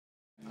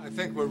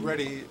think we're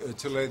ready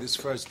to lay this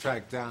first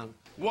track down.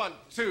 1,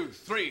 2,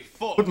 3,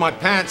 4. Put my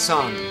pants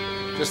on,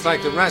 just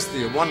like the rest of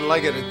you, one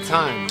leg at a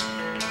time.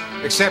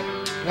 Except,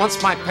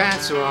 once my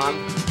pants are on,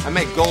 I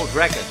make gold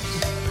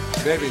records.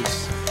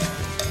 Babies,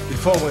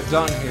 before we're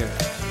done here,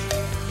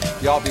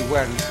 y'all be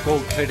wearing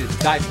gold-plated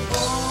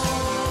diapers.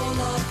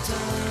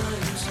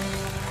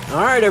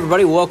 All right,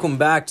 everybody, welcome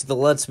back to the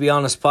Let's Be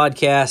Honest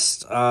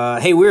podcast.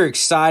 Hey, we're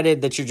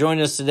excited that you're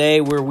joining us today.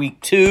 We're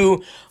week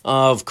 2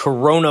 of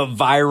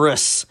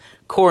coronavirus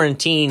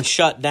quarantine,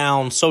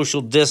 shutdown,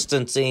 social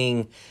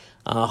distancing.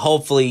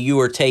 Hopefully you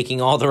are taking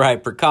all the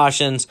right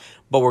precautions,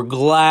 but we're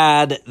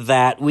glad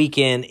that we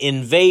can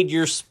invade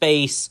your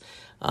space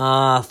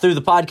through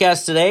the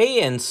podcast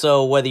today. And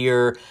so whether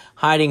you're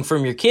hiding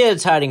from your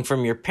kids, hiding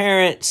from your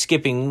parents,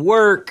 skipping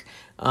work,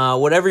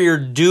 whatever you're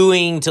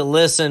doing to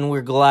listen,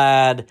 we're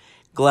glad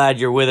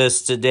you're with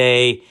us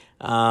today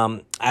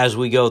as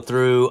we go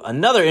through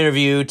another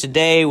interview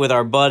today with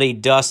our buddy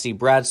Dusty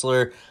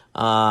Bratzler,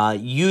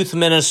 youth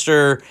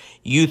minister,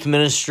 youth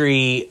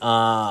ministry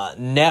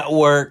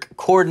network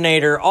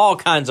coordinator, all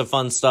kinds of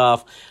fun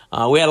stuff.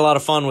 We had a lot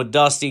of fun with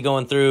Dusty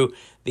going through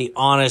the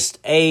Honest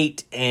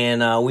 8,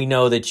 and we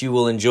know that you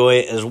will enjoy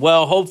it as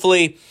well.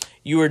 Hopefully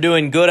you are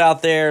doing good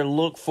out there.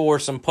 Look for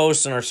some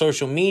posts on our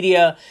social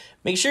media.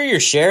 Make sure you're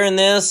sharing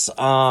this.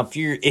 If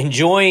you're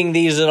enjoying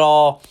these at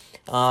all,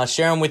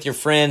 share them with your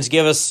friends.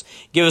 Give us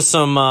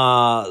some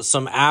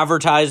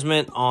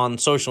advertisement on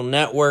social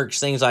networks,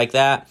 things like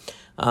that.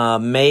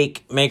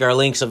 Make our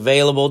links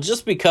available,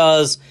 just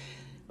because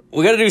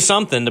we got to do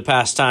something to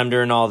pass time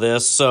during all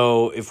this.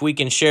 So if we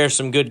can share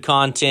some good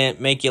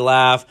content, make you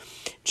laugh,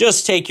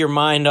 just take your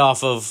mind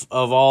off of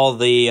all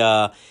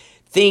the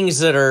things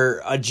that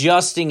are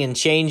adjusting and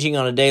changing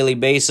on a daily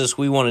basis,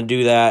 we want to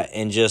do that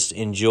and just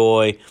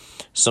enjoy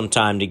some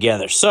time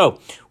together. So,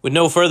 with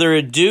no further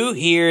ado,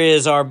 here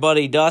is our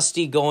buddy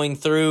Dusty going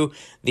through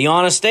the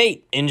Honest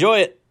 8. Enjoy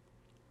it.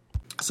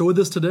 So with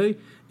us today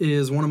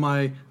is one of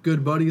my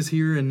good buddies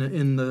here in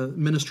the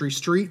ministry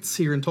streets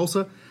here in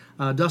Tulsa,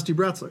 Dusty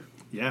Bratzler.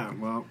 Yeah,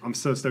 well, I'm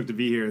so stoked to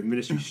be here. The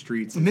ministry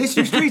streets.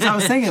 Ministry streets. I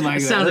was thinking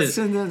like that.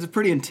 That's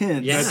pretty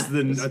intense. Yeah.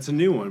 That's a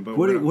new one. But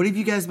what have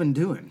you guys been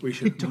doing? We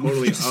should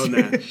totally own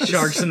that.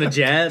 Sharks in the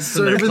Jets,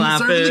 serving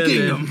the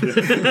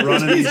kingdom.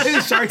 Running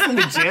these Sharks in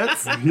the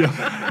Jets.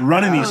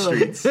 running these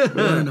streets.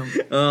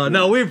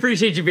 No, we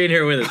appreciate you being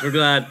here with us.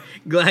 We're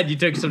glad you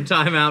took some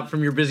time out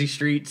from your busy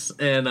streets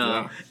and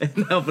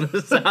helping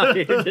us out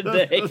here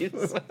today.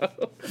 So.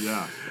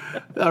 Yeah.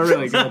 Oh,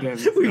 really? Goddamn.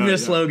 We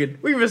missed Logan.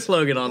 We missed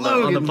Logan on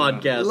the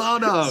podcast. Law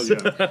Dog.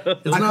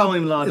 I call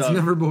him Law Dog. It's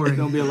never boring.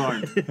 Don't be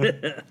alarmed.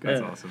 That's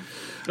awesome.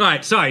 All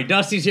right, sorry.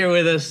 Dusty's here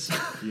with us.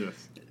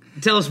 Yes.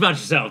 Tell us about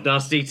yourself,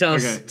 Dusty. Tell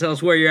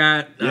us where you're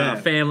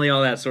at, family,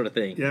 all that sort of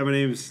thing. Yeah, my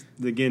name's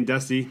again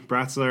Dusty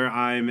Bratzler.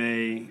 I'm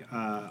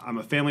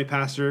a family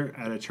pastor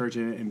at a church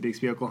in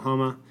Bixby,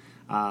 Oklahoma,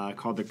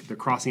 called the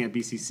Crossing at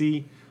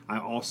BCC. I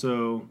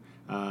also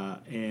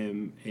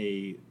am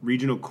a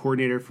regional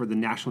coordinator for the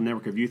National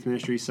Network of Youth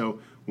Ministry. So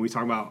when we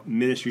talk about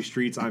ministry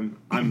streets, I'm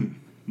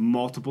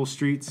multiple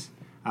streets.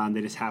 They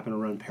just happen to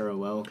run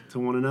parallel to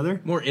one another.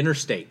 More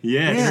interstate.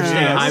 Yes. Yeah,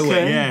 interstate highway.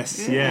 okay.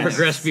 Yes.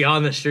 Progress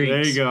beyond the streets.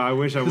 There you go. I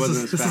wish I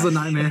wasn't as This fast. is a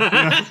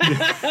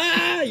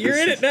nightmare. You're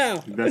in it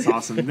now. That's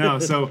awesome. No,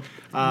 so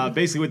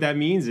basically what that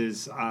means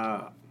is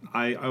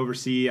I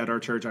oversee at our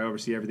church. I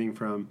oversee everything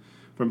from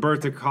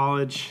birth to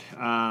college,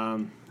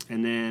 and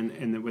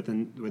then with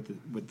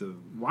the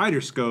wider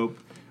scope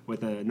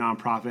with a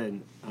nonprofit.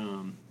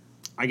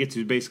 I get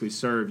to basically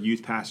serve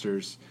youth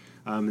pastors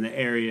in the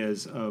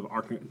areas of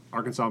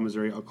Arkansas,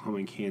 Missouri, Oklahoma,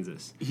 and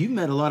Kansas. You've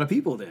met a lot of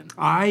people then.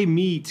 I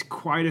meet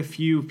quite a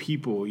few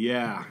people,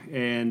 yeah,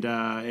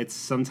 and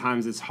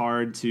sometimes it's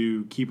hard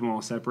to keep them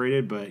all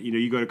separated. But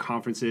you go to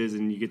conferences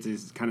and you get to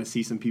kind of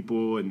see some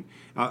people, and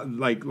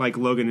like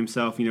Logan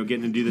himself,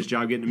 getting to do this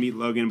job, getting to meet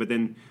Logan, but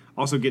then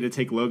also getting to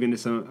take Logan to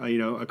some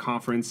a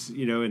conference,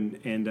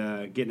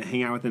 and getting to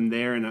hang out with him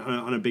there and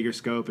on a bigger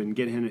scope, and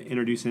getting him to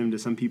introduce him to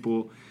some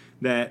people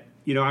that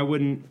I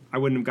wouldn't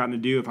have gotten to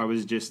do if I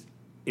was just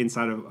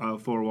inside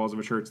of four walls of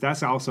a church.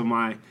 That's also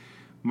my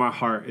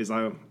heart is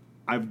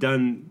I've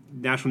done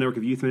National Network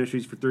of Youth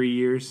Ministries for 3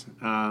 years.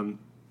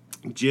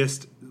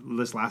 Just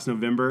this last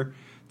November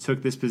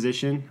took this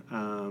position.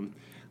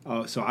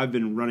 So I've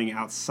been running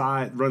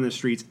the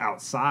streets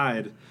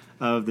outside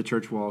of the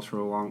church walls for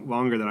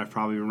longer than I've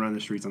probably been running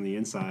the streets on the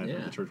inside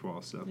of the church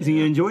walls. So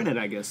you're enjoying it,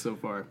 I guess, so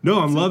far.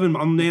 No,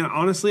 man,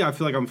 honestly, I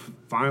feel like I'm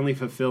finally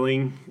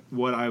fulfilling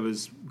what I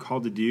was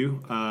called to do.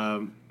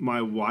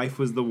 My wife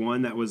was the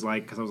one that was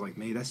like, because I was like,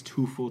 man, that's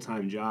 2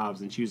 full-time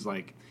jobs. And she was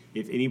like,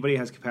 if anybody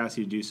has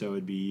capacity to do so,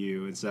 it'd be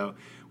you. And so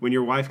when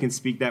your wife can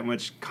speak that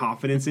much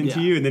confidence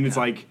into you, and then it's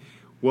like,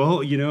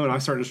 well, and I'm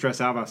starting to stress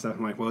out about stuff.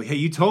 I'm like, well, hey,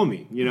 you told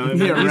me, you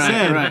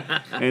said. Right.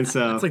 And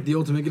so It's like the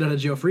ultimate get out of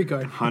jail free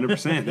card.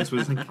 100%. This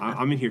was,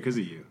 I'm in here because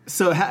of you.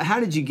 So how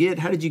did you get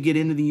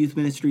into the youth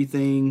ministry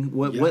thing?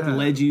 What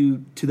led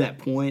you to that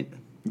point?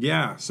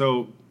 Yeah.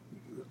 So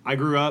I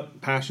grew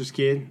up pastor's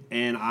kid,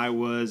 and I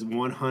was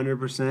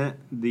 100%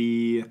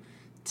 the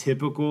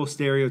typical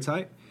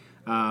stereotype.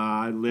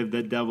 I lived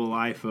that double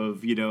life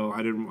of, I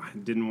didn't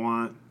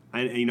want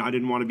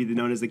to be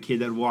known as the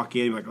kid that would walk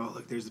in and be like, oh,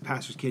 look, there's the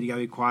pastor's kid, you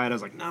gotta be quiet. I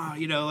was like, no,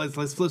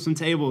 let's flip some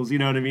tables, you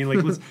know what I mean?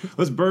 Like,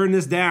 let's burn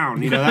this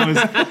down.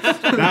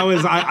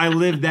 I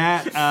lived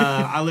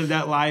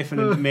that life,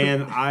 and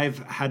man, I've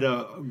had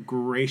to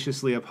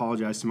graciously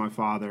apologize to my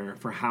father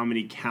for how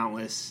many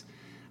countless,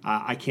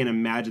 I can't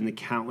imagine the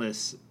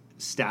countless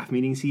staff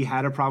meetings he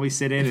had to probably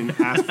sit in and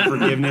ask for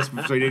forgiveness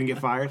so he didn't get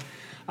fired.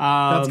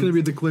 That's going to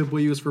be the clip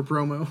we use for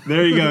promo.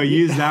 There you go.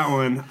 Use that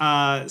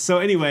one. So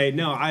anyway,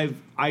 no,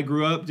 I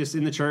grew up just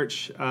in the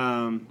church.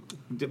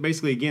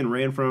 Basically, again,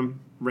 ran from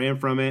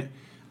it.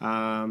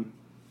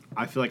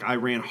 I feel like I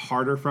ran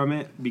harder from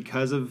it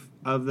because of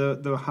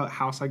the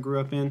house I grew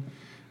up in.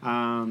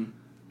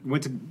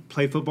 Went to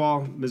play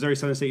football, Missouri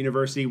Southern State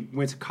University.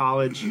 Went to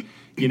college,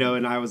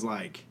 and I was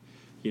like,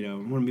 I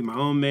want to be my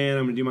own man.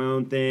 I'm going to do my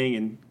own thing,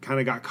 and kind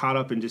of got caught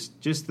up in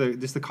just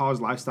the college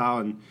lifestyle.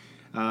 And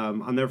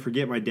I'll never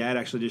forget my dad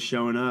actually just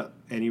showing up,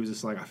 and he was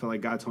just like, I felt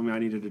like God told me I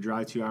needed to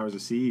drive 2 hours to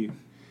see you.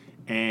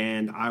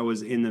 And I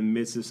was in the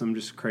midst of some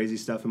just crazy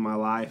stuff in my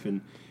life,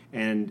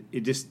 and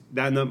it just,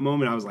 that in that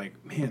moment I was like,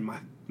 man,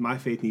 my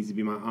faith needs to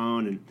be my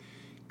own, and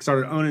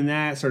started owning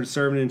that, started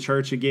serving in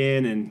church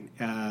again,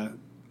 and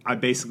I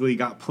basically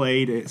got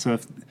played. So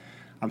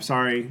I'm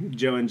sorry,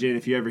 Joe and Jen,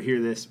 if you ever hear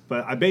this,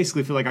 but I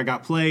basically feel like I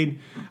got played.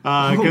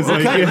 Okay,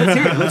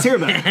 let's hear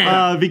about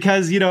it.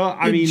 Because,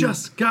 It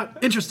just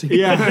got interesting.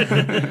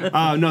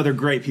 Yeah. No, they're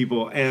great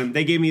people. And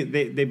they gave me,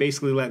 they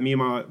basically let me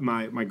and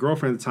my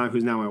girlfriend at the time,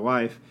 who's now my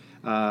wife,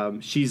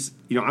 she's,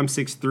 I'm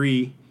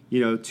 6'3",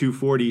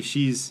 240.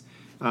 She's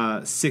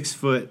 6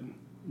 foot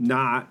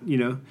not,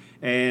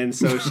 and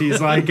so she's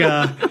like,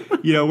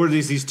 we're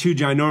these two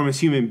ginormous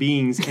human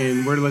beings,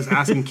 and we're just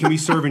asking, can we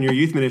serve in your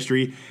youth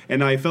ministry?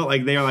 And I felt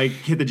like they are like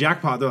hit the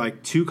jackpot. They're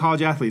like, 2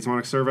 college athletes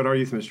want to serve at our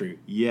youth ministry.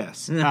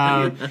 Yes.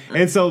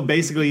 And so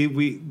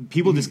basically,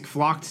 people just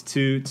flocked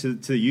to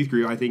the youth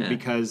group, I think,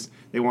 because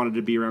they wanted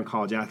to be around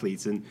college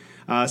athletes. And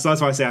so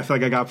that's why I say I feel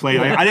like I got played.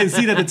 I didn't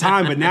see it at the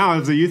time, but now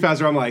as a youth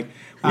pastor, I'm like,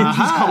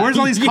 where's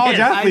all these college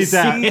athletes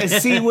at? I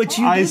see what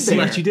you did there. I see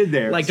what you did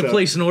there. Like to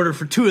place an order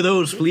for 2 of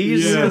those,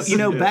 please. Yes.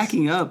 Yes.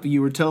 Backing up,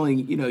 you were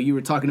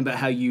talking about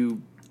how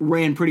you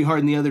ran pretty hard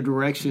in the other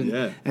direction.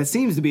 Yeah. That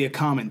seems to be a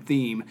common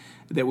theme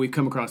that we've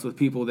come across with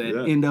people that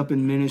end up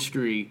in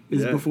ministry.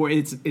 Before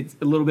it's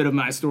a little bit of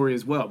my story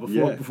as well.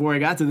 Before I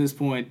got to this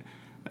point,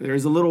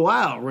 there's a little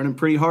while running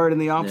pretty hard in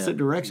the opposite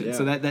direction. Yeah.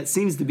 So that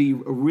seems to be a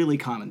really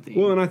common theme.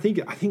 Well, and I think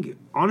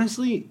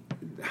honestly,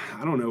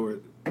 I don't know where.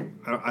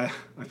 I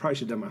probably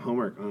should have done my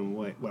homework on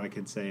what I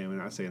could say when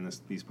I say in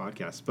these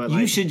podcasts. But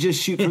you should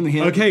just shoot from the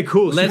hip. Okay,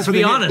 cool. Let's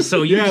be honest.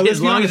 So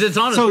as long as it's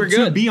honest, we're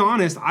good. To be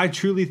honest, I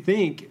truly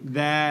think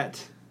that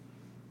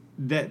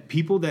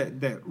people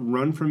that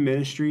run from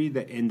ministry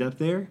that end up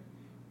there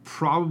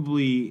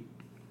probably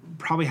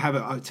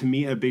have to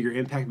me a bigger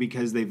impact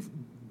because they've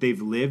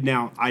lived.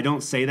 Now, I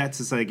don't say that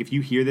to say, like, if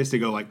you hear this, to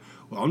go like,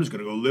 well, I'm just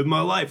going to go live my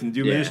life and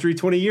do ministry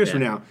 20 years from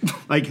now.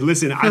 Like,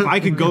 listen, if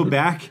I could go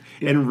back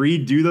and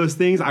redo those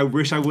things, I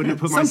wish I wouldn't have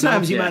put myself.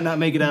 Sometimes you might not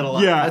make it out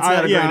alive. Yeah, That's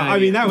not a great idea. I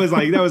mean, that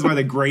was by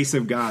the grace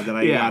of God that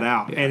I got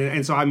out. Yeah.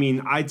 And so, I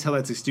mean, I tell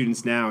that to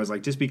students now, is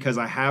like, just because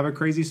I have a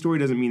crazy story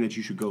doesn't mean that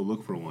you should go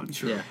look for one.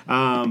 Sure.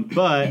 Yeah.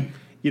 But,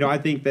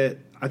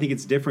 I think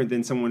it's different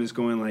than someone just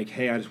going like,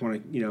 hey, I just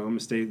want to, I'm going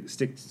to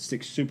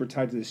stick super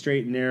tight to the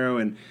straight and narrow.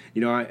 And,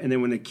 and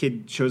then when a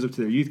kid shows up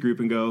to their youth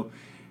group and go,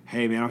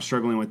 hey, man, I'm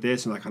struggling with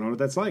this. And like, I don't know what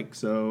that's like.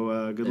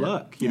 So good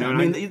luck. You know, I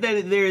mean,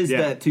 there is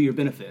that to your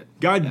benefit.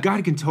 God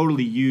can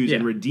totally use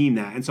and redeem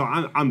that. And so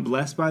I'm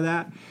blessed by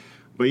that.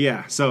 But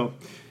So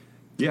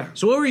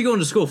what were you going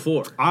to school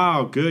for?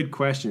 Oh, good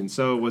question.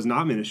 So it was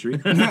not ministry.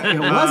 It wasn't.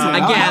 I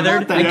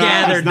gathered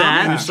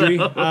that. Ministry.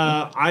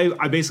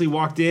 I basically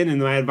walked in,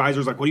 and my advisor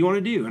was like, what do you want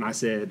to do? And I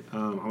said,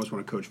 I just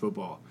want to coach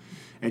football.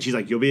 And she's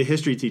like, you'll be a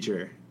history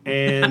teacher.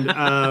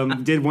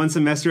 And did 1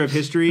 semester of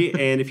history.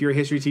 And if you're a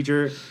history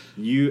teacher,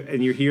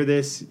 you hear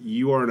this,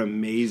 you are an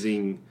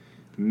amazing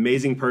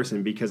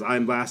person, because I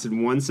lasted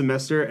 1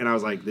 semester, and I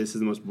was like, this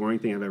is the most boring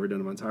thing I've ever done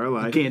in my entire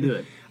life. You can't do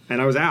it.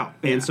 And I was out.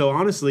 Yeah. And so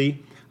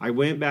honestly, I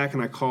went back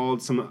and I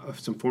called some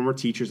former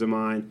teachers of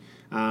mine,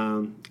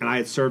 and I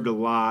had served a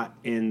lot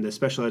in the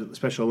Special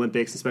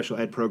Olympics and special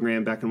ed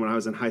program back when I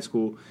was in high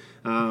school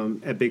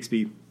at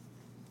Bixby.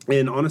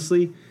 And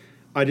honestly,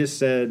 I just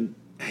said,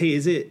 hey,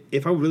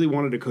 if I really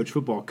wanted to coach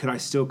football, could I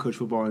still coach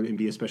football and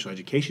be a special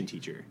education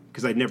teacher?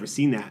 Because I'd never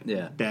seen that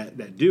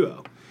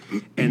duo.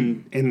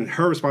 And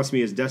her response to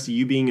me is, Dusty,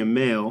 you being a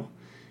male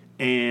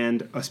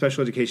and a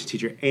special education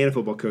teacher and a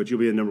football coach, you'll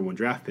be the number 1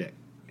 draft pick.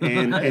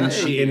 And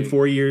she, in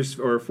 4 years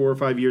or 4 or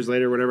 5 years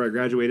later, whenever I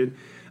graduated,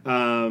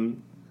 I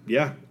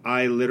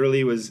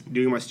literally was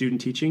doing my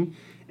student teaching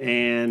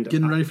and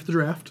getting ready for the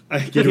draft.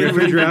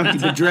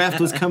 The draft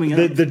was coming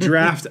up. The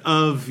draft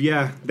of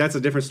that's a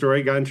different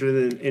story. Got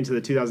into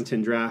the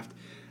 2010 draft.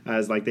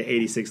 as like the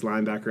 86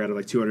 linebacker out of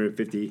like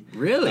 250.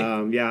 Really?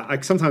 Yeah. I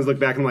sometimes look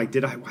back and I'm like,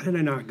 why did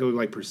I not go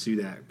like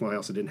pursue that? Well, I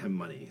also didn't have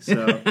money,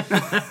 so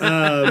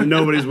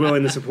nobody's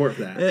willing to support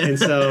that. And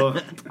so,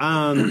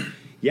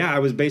 I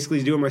was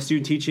basically doing my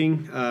student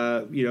teaching,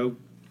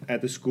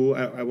 at the school,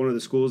 at one of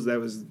the schools that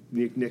was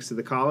next to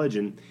the college,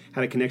 and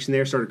had a connection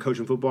there. Started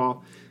coaching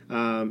football,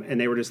 and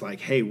they were just like,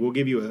 "Hey, we'll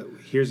give you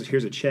here's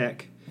a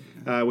check."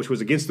 Which was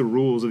against the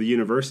rules of the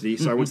university.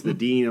 So I went to the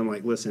dean. I'm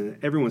like, listen,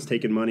 everyone's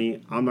taking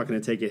money. I'm not going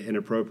to take it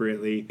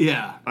inappropriately.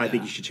 Yeah. I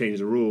think you should change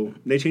the rule.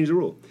 They changed the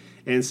rule.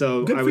 And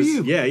so Good I for was,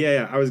 you.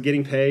 yeah. I was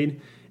getting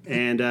paid,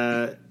 and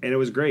it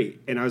was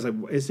great. And I was like,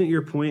 isn't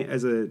your point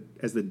as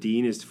the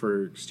dean is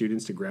for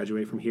students to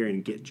graduate from here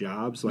and get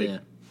jobs?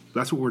 Like,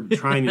 that's what we're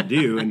trying to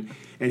do.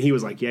 And he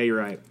was like, yeah, you're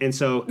right. And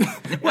so,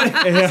 it's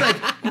like,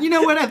 you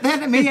know what?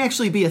 That may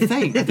actually be a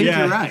thing. I think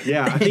you're right.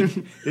 Yeah, I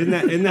think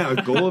isn't that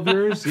a goal of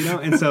yours?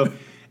 And so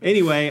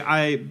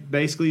anyway,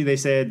 they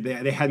said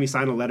they had me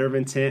sign a letter of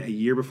intent a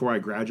year before I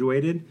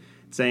graduated,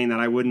 saying that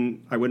I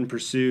wouldn't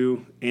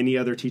pursue any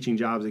other teaching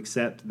jobs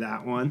except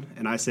that one.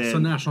 And I said, So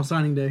National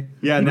Signing Day.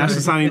 Yeah,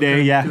 National Signing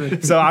Day. Yeah.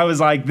 Good. So I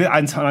was like,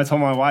 I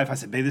told my wife, I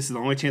said, babe, this is the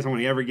only chance I'm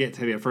going to ever get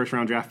to be a first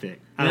round draft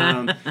pick.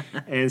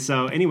 And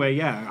so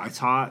anyway, I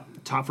taught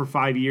for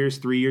 5 years,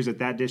 3 years at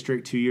that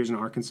district, 2 years in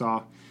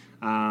Arkansas.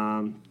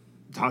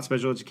 Taught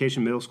special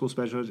education, middle school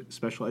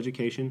special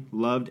education.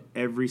 Loved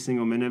every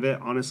single minute of it.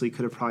 Honestly,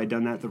 could have probably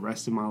done that the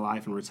rest of my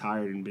life and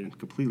retired and been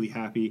completely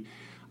happy.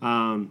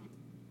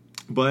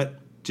 But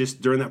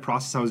just during that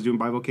process, I was doing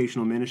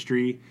bivocational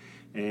ministry,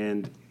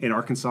 and in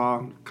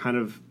Arkansas,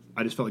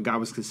 I just felt like God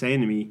was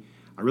saying to me,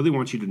 I really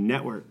want you to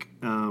network,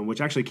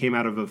 which actually came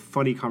out of a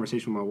funny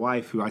conversation with my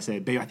wife, who I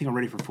said, babe, I think I'm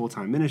ready for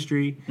full-time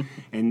ministry.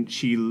 And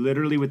she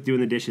literally, with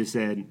doing the dishes,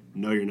 said,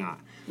 no, you're not.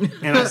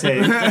 And I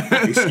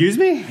said, excuse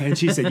me? And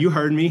she said, you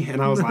heard me.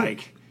 And I was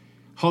like,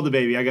 hold the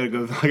baby, I gotta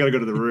go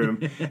to the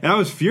room. And I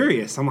was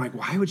furious. I'm like,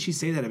 why would she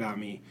say that about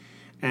me?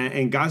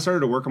 And God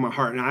started to work on my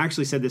heart. And I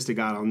actually said this to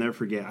God. I'll never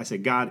forget. I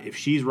said, God, if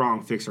she's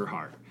wrong, fix her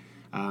heart.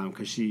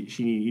 Because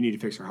you need to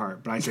fix her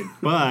heart. But I said,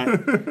 but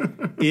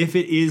if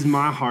it is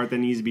my heart that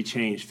needs to be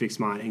changed, fix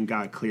mine. And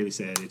God clearly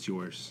said, it's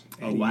yours.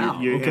 And wow.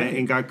 Okay.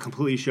 And God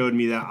completely showed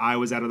me that I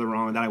was out of the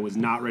wrong, that I was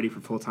not ready for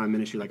full-time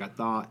ministry like I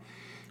thought.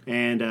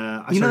 And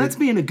that's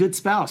being a good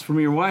spouse from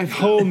your wife.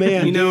 Oh,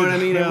 man. You know what I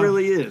mean? It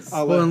really is.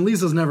 And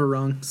Lisa's never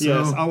wrong. So.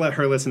 Yes, I'll let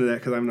her listen to that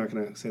because I'm not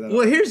going to say that.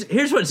 Well,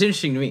 here's what's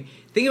interesting to me.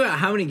 Think about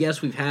how many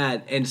guests we've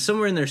had, and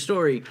somewhere in their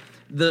story,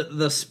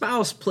 the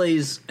spouse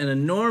plays an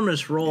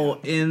enormous role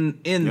in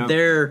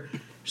their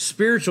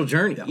spiritual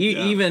journey.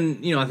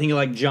 Even, I think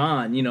like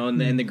John,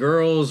 and the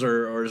girls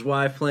or his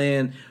wife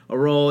playing a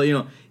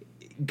role,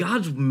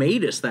 God's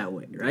made us that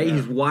way, right? Yeah.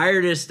 He's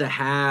wired us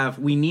to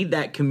we need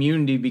that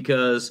community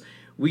because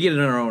we get in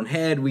our own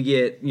head. We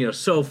get,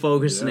 so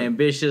focused and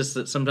ambitious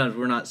that sometimes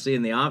we're not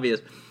seeing the obvious.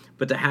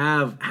 But to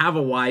have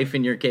a wife,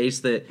 in your case,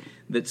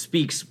 that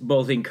speaks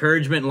both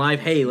encouragement and life,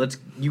 hey,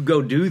 you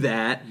go do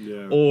that,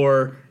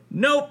 or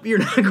nope, you're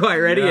not quite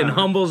ready, and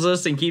humbles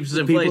us and keeps us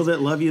in place. People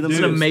that love you the most.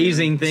 It's an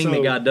amazing thing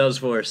that God does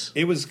for us.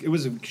 It was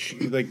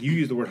like you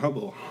used the word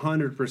humble,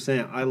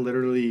 100%. I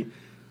literally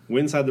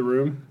went inside the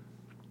room,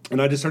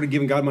 and I just started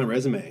giving God my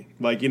resume,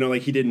 like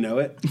he didn't know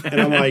it. And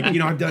I'm like,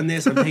 I've done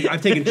this.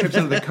 I've taken trips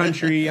out of the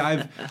country.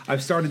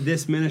 I've started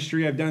this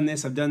ministry. I've done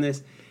this.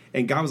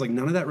 And God was like,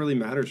 none of that really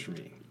matters for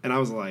me. And I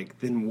was like,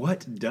 then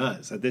what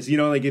does? If this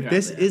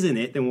isn't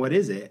it, then what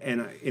is it?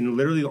 And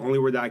literally the only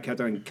word that I kept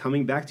on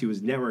coming back to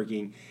was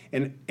networking.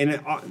 And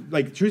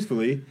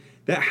truthfully,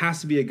 that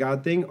has to be a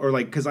God thing, or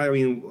because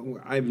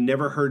I've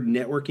never heard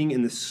networking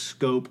in the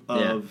scope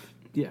of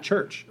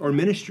church or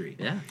ministry.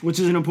 Yeah, which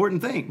is an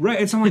important thing, right?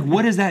 And so I'm like,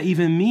 what does that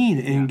even mean?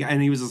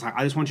 And he was just like,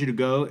 I just want you to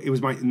go. It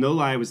was no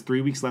lie. It was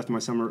 3 weeks left of my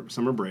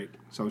summer break,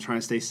 so I'm trying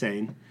to stay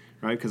sane,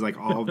 right? Because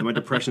all of my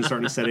depression's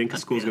starting to set in because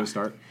school's going to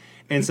start.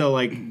 And so,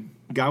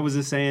 God was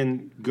just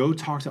saying, go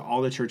talk to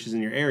all the churches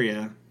in your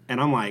area. And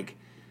I'm like,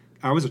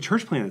 I was a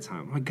church planter at the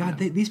time. I'm like, God,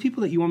 these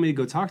people that you want me to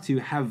go talk to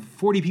have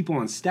 40 people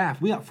on staff.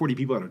 We got 40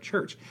 people at our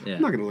church. Yeah.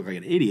 I'm not going to look like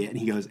an idiot. And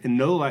he goes, and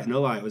no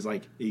lie, it was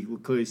like, he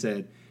clearly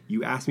said,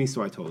 you asked me,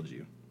 so I told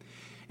you.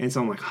 And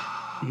so I'm like,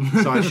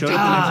 so I showed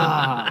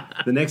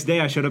up the next day.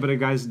 I showed up at a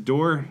guy's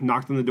door,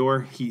 knocked on the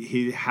door.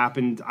 I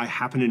happened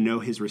to know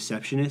his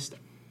receptionist.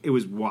 It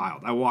was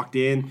wild. I walked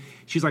in.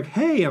 She's like,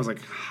 hey. I was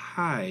like,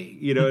 hi.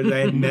 I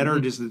had met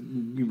her just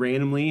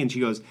randomly. And she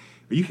goes,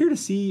 are you here to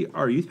see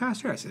our youth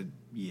pastor? I said,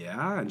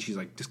 yeah. And she's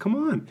like, just come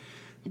on.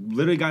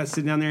 Literally got to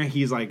sit down there.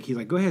 He's like,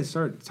 go ahead,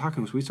 start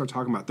talking. So we start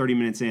talking about 30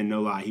 minutes in.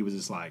 No lie. He was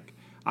just like,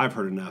 I've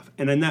heard enough.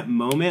 And in that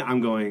moment,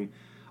 I'm going,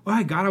 all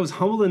right, God, I was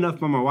humbled enough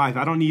by my wife.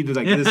 I don't need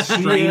this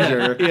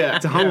stranger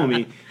to humble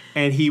me.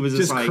 And he was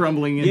just like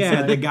crumbling inside.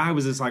 Yeah, the guy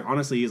was just like,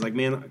 honestly, he's like,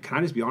 man, can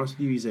I just be honest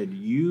with you? He said,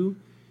 you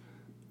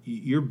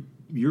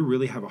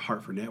really have a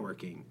heart for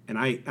networking. And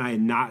I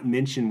had not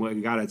mentioned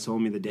what God had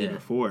told me the day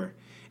before.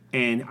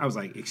 And I was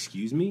like,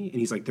 excuse me? And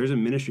he's like, there's a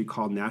ministry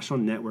called National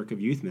Network of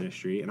Youth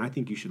Ministry, and I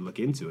think you should look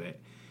into it.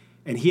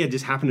 And he had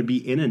just happened to be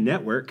in a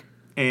network,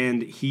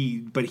 And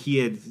he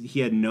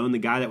had known the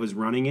guy that was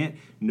running it.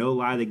 No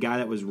lie, the guy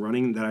that was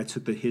running that I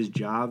took his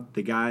job,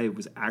 the guy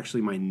was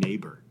actually my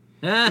neighbor.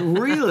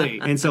 Really?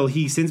 And so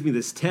he sends me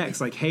this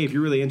text like, hey, if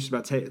you're really interested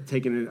about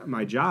taking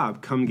my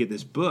job, come get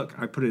this book.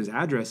 I put his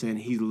address in.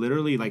 He's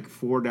literally like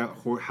four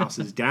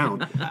houses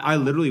down. I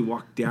literally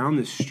walked down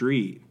the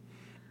street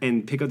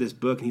and pick up this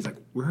book, and he's like,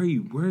 "Where are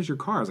you? Where's your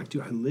car?" I was like,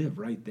 "Dude, I live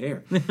right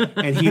there."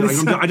 And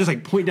I just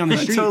like point down the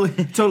street.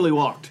 Totally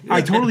walked.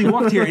 I totally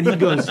walked here, and he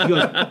goes, "Not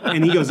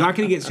going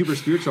to get super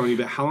spiritual on you,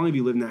 but how long have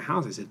you lived in that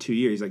house?" I said, 2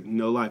 years. He's like,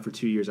 "No lie, for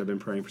 2 years I've been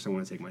praying for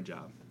someone to take my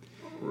job."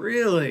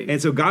 Really? And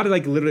so God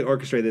like literally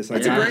orchestrated this.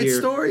 Like, that's a great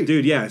story,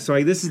 dude. Yeah. So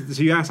like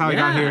so you asked how I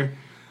got here.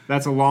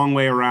 That's a long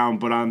way around,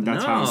 but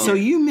that's how. So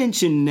you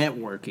mentioned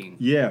networking.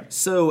 Yeah.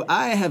 So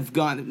I have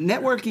gone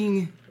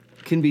networking.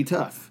 Can be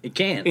tough. It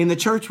can. In the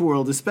church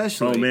world,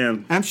 especially. Oh,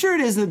 man. I'm sure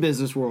it is in the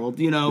business world,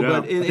 but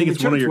I think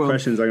it's one of your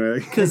questions.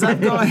 Because I've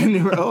gone.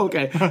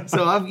 Okay.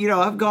 So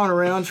I've gone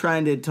around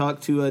trying to talk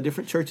to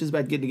different churches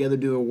about getting together,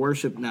 do a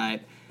worship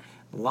night.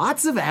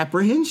 Lots of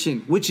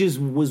apprehension, which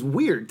was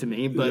weird to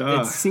me, but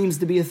it seems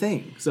to be a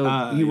thing.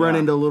 So you run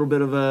into a little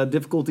bit of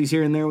difficulties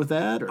here and there with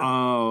that? Or?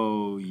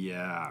 Oh,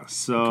 yeah.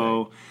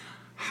 So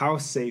how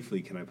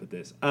safely can I put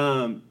this?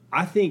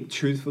 I think,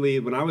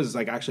 truthfully, when I was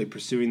like actually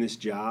pursuing this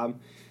job,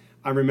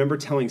 I remember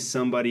telling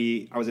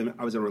somebody I was in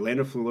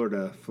Orlando,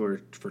 Florida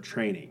for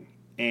training,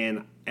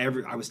 and I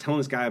was telling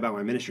this guy about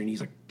my ministry, and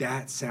he's like,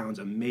 "That sounds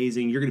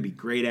amazing. You're going to be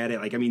great at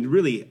it." Like, I mean,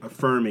 really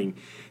affirming.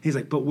 He's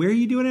like, "But where are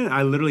you doing it?"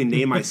 I literally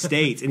named my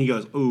states, and he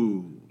goes,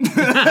 "Ooh."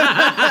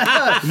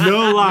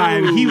 No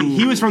lie.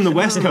 He was from the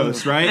West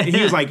Coast, right? And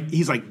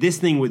he's like, this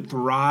thing would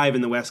thrive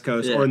in the West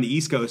Coast or in the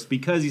East Coast,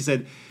 because he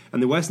said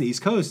on the West and the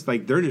East Coast,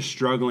 like, they're just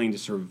struggling to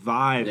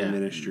survive in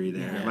ministry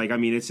there. Yeah. Like, I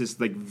mean, it's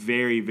just like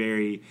very,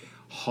 very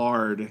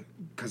hard,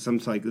 because some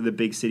like the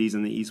big cities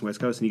in the East and West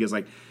Coast. And he goes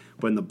like,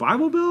 but in the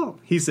Bible Belt,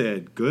 he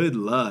said, good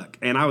luck.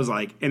 And I was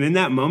like, and in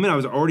that moment, I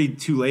was already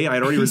too late.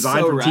 I'd already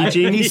resigned from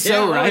teaching. He's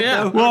so right,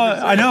 though.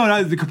 Well, I know, and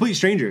I was a complete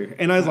stranger.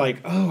 And I was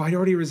like, oh, I'd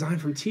already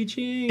resigned from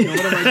teaching. What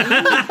am I doing?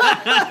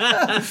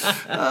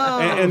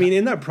 And, I mean,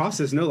 in that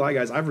process, no lie,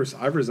 guys, I've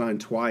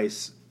resigned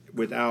twice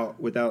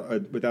without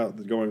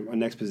going a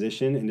next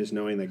position and just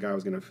knowing that God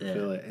was going to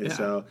fulfill it. And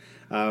so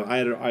I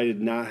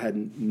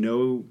had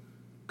no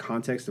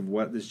context of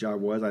what this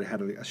job was. I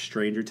had a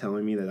stranger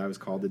telling me that I was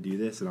called to do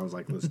this, and I was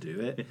like, let's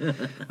do it.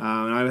 And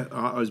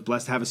I was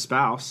blessed to have a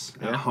spouse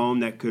at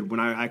home that could,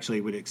 when I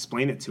actually would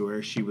explain it to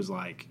her, she was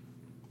like,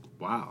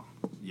 wow,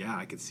 yeah,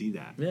 I could see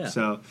that. Yeah.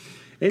 So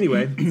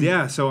anyway,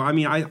 so I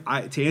mean,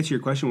 I to answer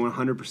your question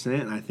 100%,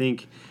 and I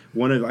think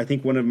one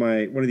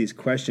of these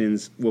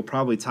questions will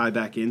probably tie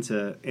back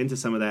into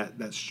some of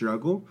that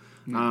struggle.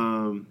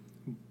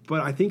 But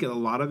I think a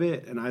lot of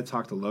it, and I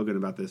talked to Logan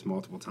about this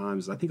multiple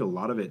times, I think a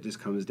lot of it just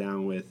comes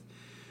down with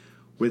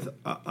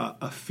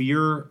a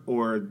fear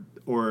or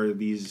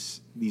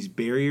these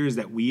barriers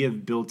that we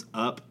have built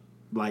up,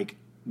 like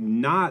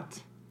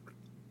not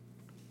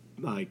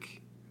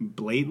like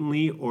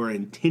blatantly or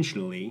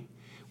intentionally.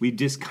 We've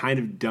just kind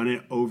of done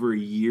it over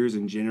years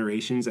and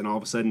generations, and all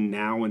of a sudden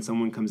now when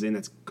someone comes in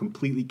that's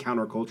completely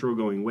countercultural,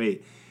 going,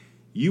 wait,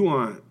 you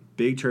want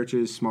big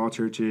churches, small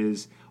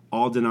churches,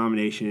 all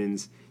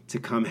denominations to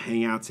come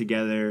hang out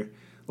together,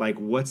 like,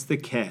 what's the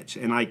catch?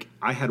 And like,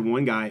 I had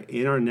one guy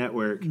in our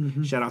network,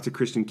 shout out to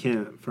Christian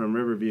Kemp from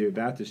Riverview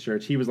Baptist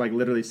Church. He was like,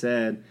 literally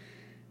said,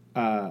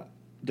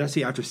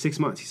 Dusty, after 6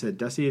 months, he said,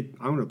 Dusty,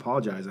 I'm going to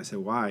apologize. I said,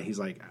 why? He's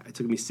like, it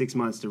took me 6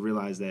 months to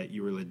realize that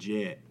you were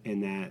legit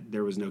and that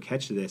there was no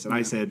catch to this. And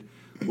I said,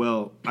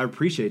 well, I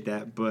appreciate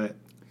that, but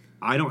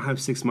I don't have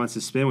 6 months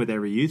to spend with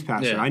every youth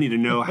pastor. I need to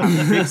know how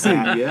to fix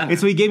that. And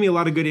so he gave me a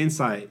lot of good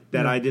insight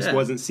that I just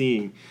wasn't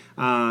seeing.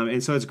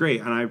 And so it's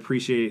great. And I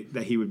appreciate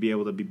that he would be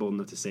able to be bold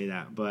enough to say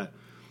that. But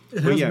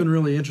it has been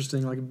really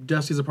interesting. Like,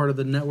 Dusty's a part of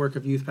the network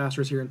of youth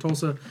pastors here in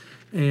Tulsa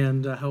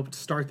and helped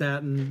start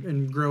that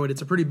and grow it.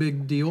 It's a pretty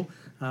big deal.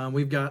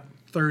 We've got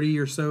 30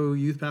 or so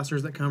youth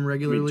pastors that come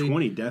regularly.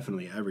 20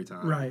 definitely every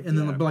time. Right. And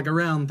then like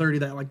around 30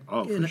 that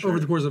over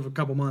the course of a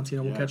couple months,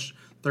 we'll catch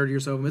 30 or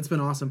so of them. It's been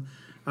awesome.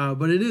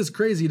 But it is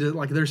crazy to,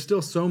 like, there's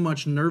still so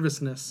much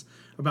nervousness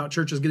about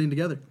churches getting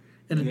together.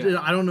 And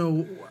I don't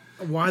know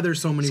why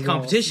there's so many walls,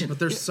 competition, but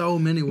there's so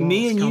many walls.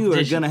 Me and you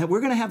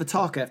we're gonna have a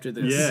talk after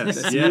this.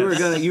 Yes.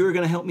 You were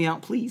gonna help me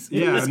out, please.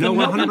 Yeah, no,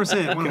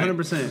 100%,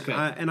 100%.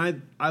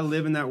 Okay. I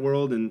live in that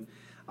world, and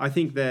I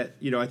think that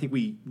I think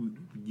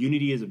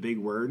unity is a big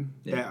word.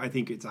 Yeah. I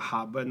think it's a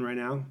hot button right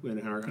now.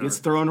 It's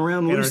thrown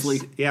around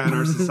loosely. In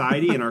our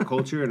society, in our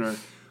culture, and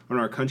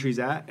our country's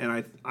at. And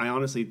I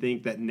honestly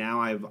think that now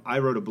I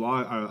wrote a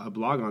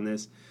blog on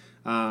this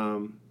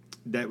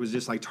that was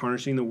just like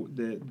tarnishing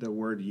the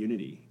word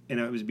unity. And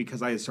it was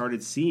because I had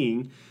started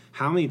seeing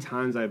how many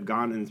times I've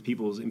gone into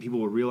people's, and people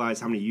will realize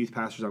how many youth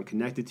pastors I'm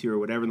connected to or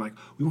whatever, and like,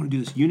 we want to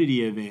do this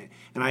unity event.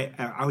 And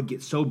I would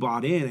get so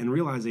bought in and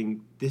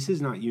realizing this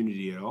is not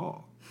unity at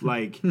all.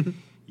 Like,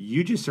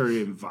 you just started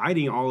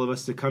inviting all of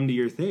us to come to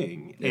your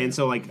thing. Yeah. And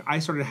so, like, I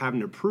started having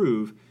to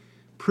prove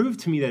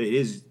to me that it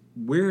is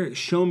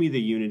show me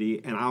the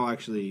unity, and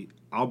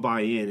I'll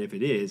buy in if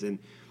it is.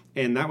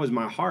 And that was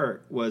my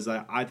heart, was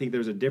that I think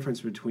there's a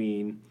difference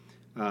between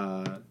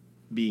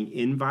being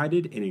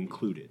invited and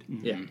included.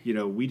 Yeah. You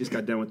know, we just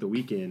got done with the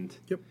weekend.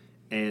 Yep.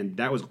 And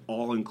that was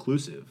all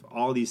inclusive.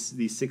 All these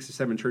 6 or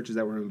 7 churches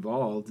that were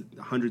involved,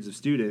 hundreds of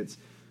students,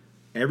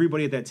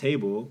 everybody at that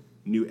table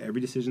knew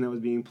every decision that was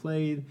being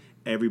played.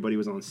 Everybody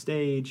was on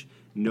stage.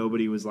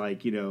 Nobody was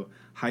like,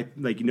 hype,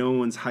 like no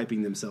one's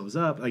hyping themselves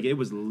up. Like it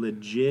was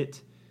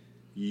legit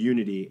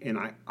unity, and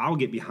I'll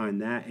get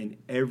behind that in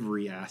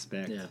every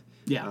aspect.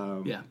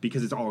 Yeah.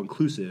 Because it's all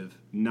inclusive,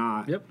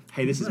 not, Yep.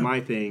 hey, this is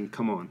my thing,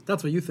 come on.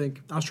 That's what you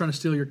think. I was trying to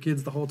steal your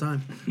kids the whole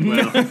time.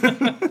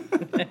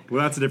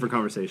 Well, that's a different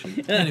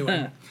conversation.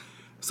 Anyway,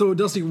 so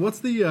Dusty, what's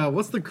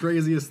the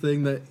craziest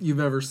thing that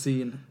you've ever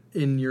seen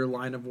in your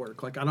line of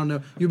work? Like, I don't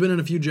know, you've been in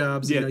a few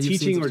jobs. Yeah, you've seen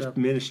teaching some or stuff.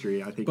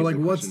 ministry, I think. But is like,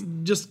 the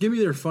question. just give me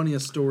their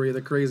funniest story,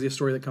 the craziest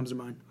story that comes to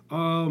mind.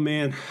 Oh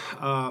man,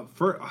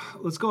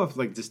 let's go off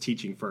like just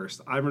teaching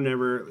first. I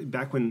remember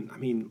back when,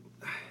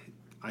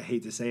 I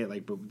hate to say it,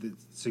 like, but the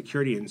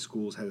security in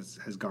schools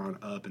has gone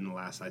up in the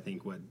last, I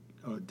think, a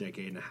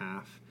decade and a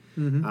half.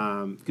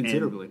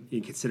 Considerably.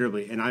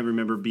 And I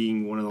remember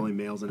being one of the only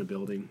males in a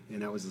building,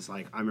 and that was just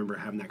like, I remember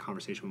having that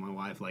conversation with my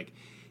wife, like,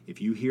 if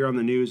you hear on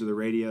the news or the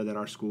radio that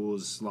our school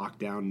is locked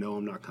down, no,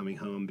 I'm not coming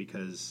home,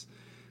 because,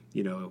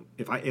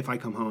 if I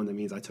come home, that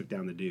means I took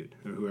down the dude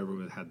or whoever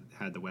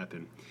had the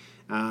weapon.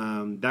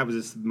 That was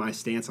just my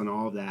stance on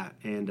all of that,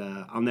 and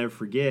I'll never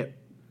forget.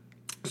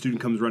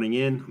 Student comes running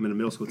in. I'm a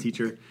middle school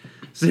teacher.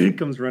 Student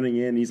comes running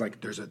in. And he's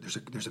like, "There's a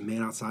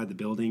man outside the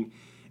building,"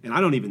 and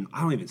I don't even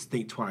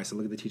think twice. I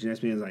look at the teacher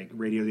next to me and I like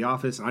radio the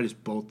office, and I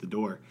just bolt the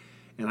door,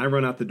 and I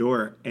run out the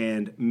door.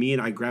 And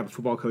I grab a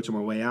football coach on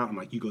my way out. I'm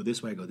like, "You go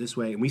this way, I go this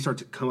way," and we start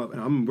to come up,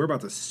 and we're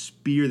about to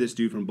spear this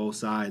dude from both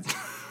sides.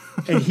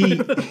 And he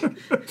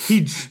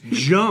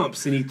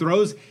jumps and he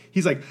throws.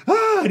 He's like,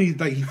 ah! And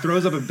he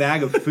throws up a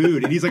bag of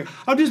food, and he's like,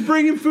 "I'm just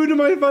bringing food to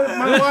my wife."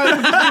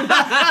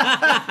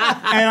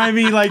 And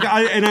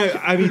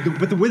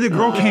but the way the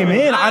girl came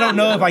in, I don't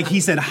know if like he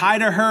said hi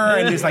to her,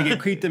 and just like it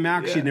creeped him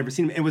out because she'd never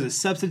seen him. It was a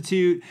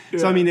substitute,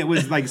 so it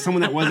was like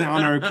someone that wasn't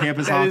on our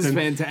campus That often. is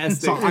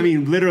fantastic. So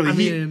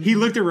literally, he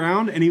looked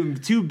around,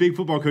 and 2 big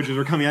football coaches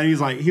were coming out.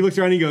 And he looks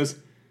around, and he goes,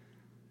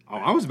 "Oh,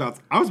 I was about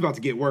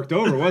to get worked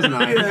over, wasn't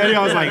I?" And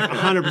I was like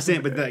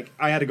 100%, but like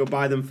I had to go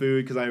buy them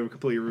food because I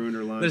completely ruined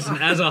her lunch. Listen,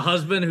 as a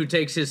husband who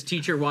takes his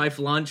teacher wife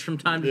lunch from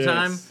time to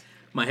time,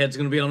 my head's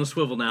going to be on a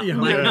swivel now.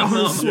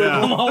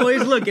 I'm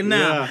always looking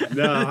now. Yeah,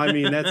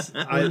 no, that's...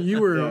 you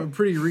were a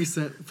pretty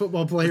recent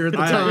football player at the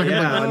time.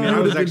 I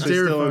was actually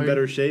still in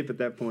better shape at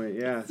that point,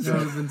 yeah. That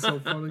would have been so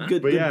funny.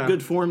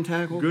 Good form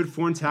tackle. Good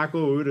form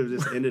tackle, we would have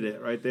just ended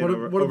it right there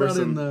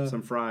over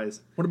some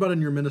fries. What about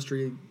in your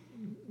ministry?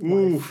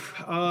 Oof.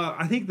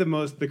 I think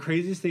the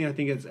craziest thing I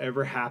think that's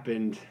ever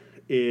happened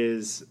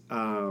is...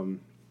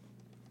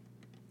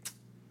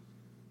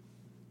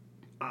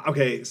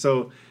 okay,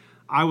 so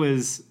I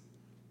was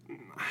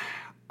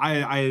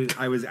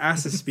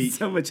asked to speak.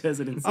 So much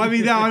hesitancy.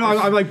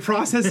 I'm like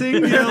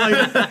processing.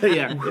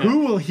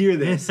 Who will hear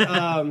this?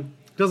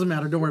 Doesn't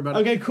matter. Don't worry about it.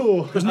 Okay,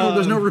 cool. There's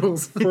no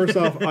rules. First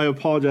off, I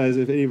apologize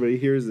if anybody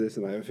hears this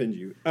and I offend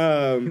you.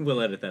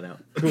 We'll edit that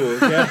out. Cool.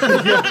 Yeah.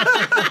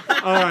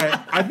 All right.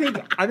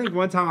 I think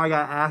one time I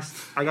got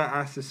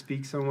asked to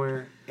speak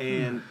somewhere,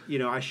 and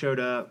I showed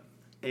up,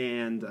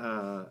 and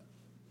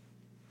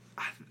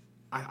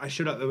I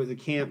showed up. It was a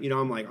camp.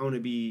 I'm like, I want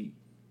to be.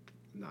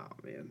 No,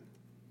 man.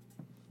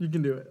 You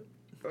can do it.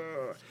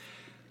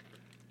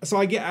 So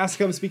I get asked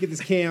to come speak at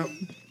this camp,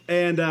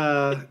 and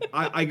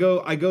I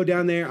go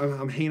down there.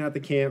 I'm hanging out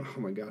the camp. Oh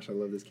my gosh, I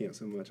love this camp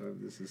so much.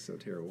 This is so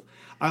terrible.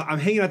 I'm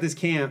hanging out this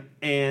camp,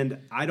 and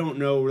I don't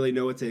really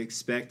know what to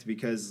expect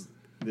because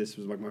this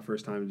was like my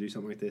first time to do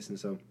something like this. And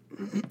so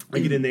I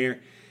get in there,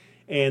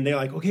 and they're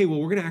like, "Okay,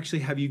 well, we're gonna actually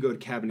have you go to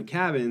cabin to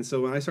cabin."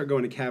 So when I start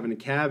going to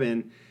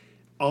cabin,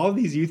 all of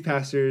these youth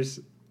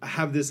pastors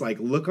have this like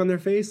look on their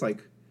face,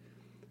 like,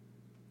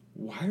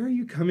 why are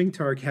you coming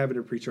to our cabin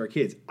to preach to our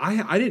kids?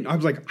 I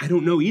was like, I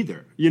don't know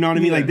either. You know what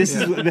I mean? Like this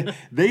is,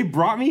 they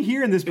brought me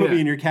here and this put me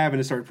in your cabin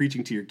to start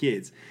preaching to your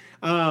kids.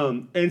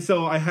 And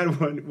so I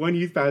had one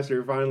youth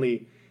pastor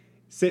finally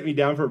sit me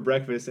down for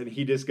breakfast, and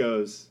he just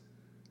goes,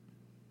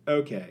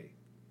 "Okay,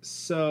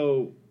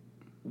 so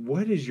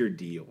what is your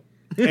deal?"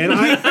 And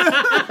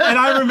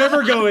I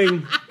remember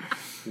going,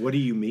 "What do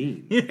you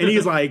mean?" And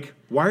he's like,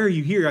 "Why are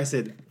you here?" I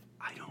said,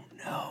 "I don't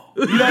know."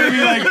 You know what I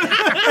mean? Like,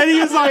 and he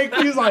was like,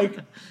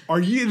 "Are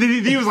you?"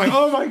 He was like,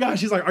 "Oh my gosh."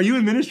 He's like, "Are you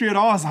in ministry at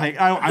all?" I was like,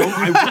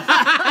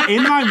 I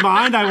in my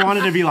mind, I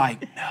wanted to be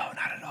like, "No,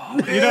 not at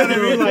all." You know what I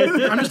mean? Like,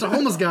 I'm just a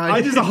homeless guy.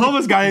 I'm just a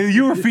homeless guy.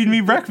 You were feeding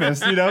me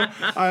breakfast,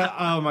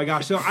 oh my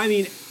gosh. So,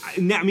 me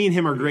and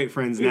him are great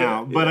friends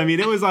now. But,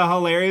 it was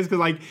hilarious because,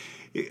 like,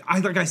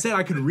 like I said,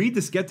 I could read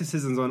the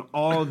skepticisms on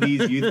all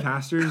these youth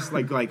pastors.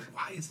 Like, why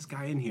is this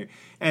guy in here?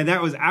 And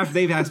that was after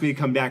they've asked me to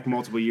come back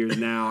multiple years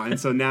now. And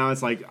so now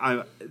it's like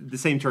the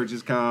same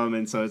churches come,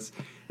 and so it's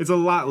a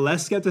lot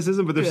less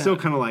skepticism, but they're still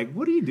kind of like,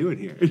 what are you doing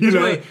here? You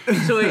know?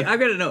 So wait, I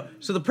gotta know.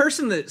 So the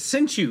person that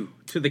sent you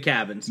to the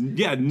cabins,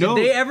 did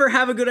they ever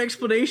have a good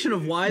explanation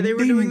of why they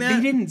were doing that?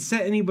 They didn't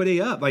set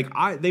anybody up. Like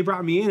they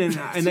brought me in,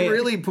 and they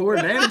really poor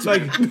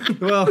management.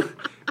 Like, well,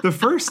 the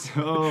first,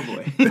 oh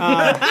boy.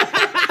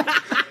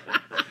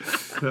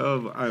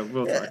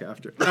 We'll talk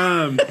after.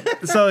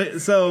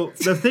 So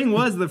the thing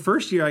was, the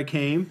first year I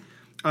came,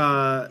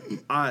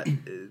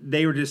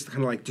 they were just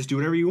kind of like, just do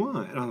whatever you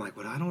want, and I'm like,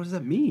 what does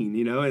that mean?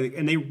 You know,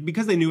 and they,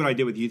 because they knew what I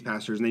did with youth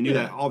pastors, and they knew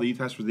that all the youth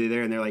pastors were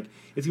there, and they're like,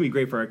 it's gonna be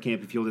great for our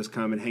camp if you'll just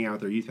come and hang out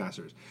with our youth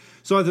pastors.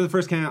 So after the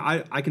first camp,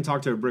 I can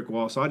talk to a brick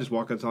wall, so I just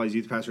walk up to all these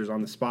youth pastors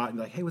on the spot and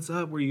be like, hey, what's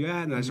up? Where you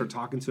at? And I start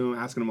talking to them,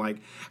 asking them like,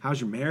 how's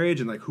your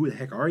marriage? And like, who the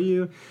heck are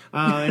you?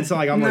 And so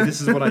like, I'm like,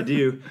 this is what I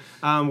do.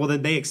 Well,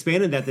 then they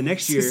expanded that the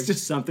next year. It's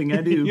just something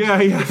I do. Yeah.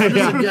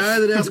 The guy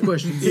that asks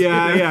questions.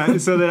 Yeah.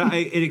 So that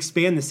it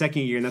expanded the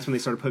second year, and that's when they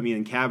started putting me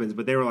in cabins.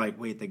 But they were like,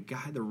 wait,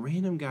 the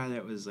random guy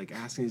that was like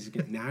asking,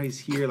 now he's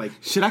here. Like,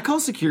 should I call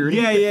security?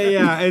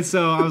 Yeah. And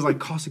so I was like,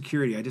 call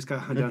security. I just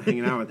got done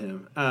hanging out with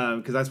him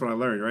because that's what I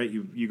learned, right?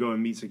 You go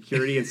and meet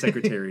security and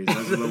secretaries.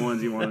 Those are the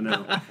ones you want to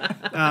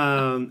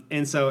know.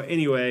 And so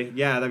anyway,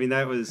 I mean,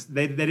 that was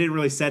they didn't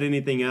really set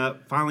anything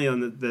up. Finally, on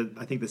the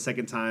I think the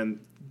second time,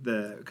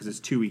 because it's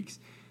 2 weeks.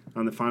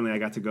 Finally I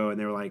got to go, and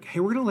they were like,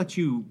 hey, we're gonna let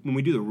you, when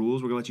we do the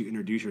rules, we're gonna let you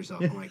introduce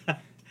yourself. I'm like,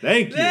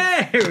 thank you.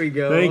 There we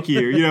go. Thank you.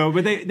 You know,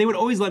 but they would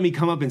always let me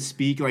come up and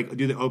speak, like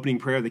do the opening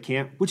prayer of the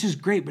camp, which is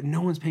great, but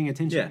no one's paying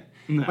attention. Yeah.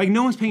 No. Like,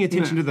 no one's paying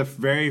attention to the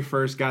very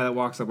first guy that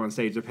walks up on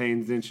stage. They're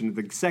paying attention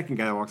to the second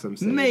guy that walks up on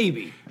stage.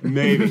 Maybe.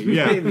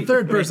 Yeah.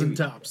 Third person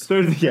tops. So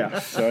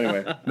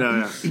anyway,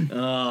 no.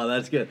 Oh,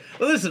 that's good.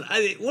 Well, listen,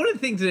 one of the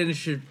things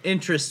that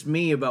interests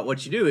me about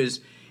what you do is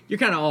you're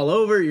kind of all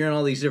over. You're in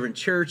all these different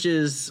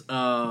churches,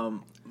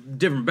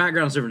 different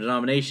backgrounds, different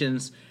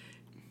denominations,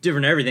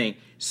 different everything.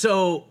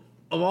 So,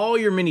 of all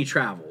your many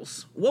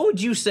travels, what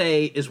would you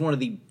say is one of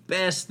the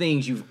best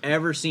things you've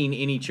ever seen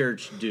any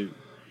church do?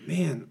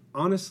 Man,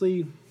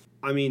 honestly,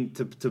 I mean,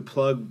 to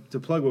plug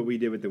what we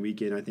did with the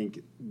weekend, I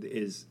think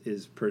is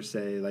per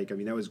se, like, I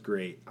mean, that was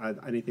great.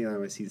 Anything I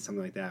would see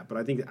something like that, but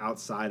I think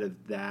outside of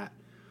that,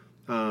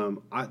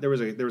 there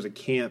was a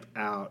camp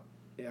out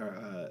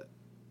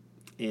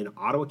in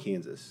Ottawa,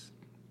 Kansas,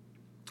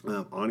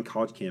 on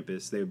college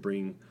campus. They would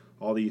bring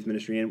all the youth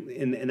ministry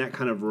in that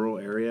kind of rural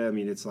area. I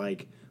mean, it's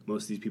like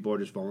most of these people are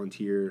just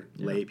volunteer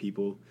lay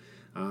people.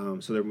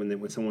 So that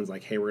when someone's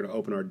like, hey, we're going to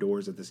open our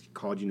doors at this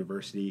college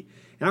university,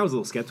 and I was a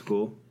little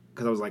skeptical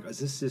because I was like, is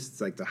this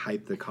just like to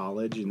hype the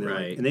college? And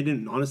right. And they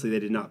did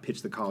not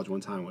pitch the college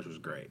one time, which was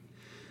great.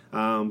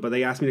 But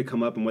they asked me to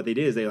come up, and what they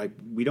did is they like,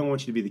 we don't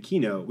want you to be the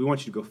keynote. We want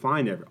you to go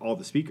find all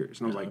the speakers.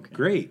 And I was like,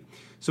 great.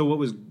 So what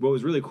was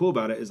really cool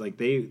about it is like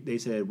they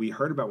said, we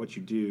heard about what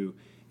you do,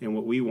 and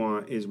what we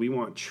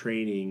want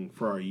training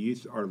for our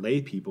youth, our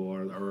lay people,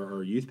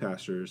 our youth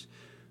pastors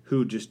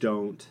who just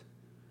don't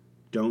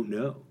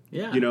know.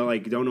 Yeah. You know,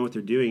 like, don't know what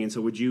they're doing. And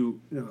so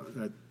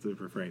that's the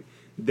refrain.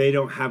 They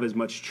don't have as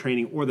much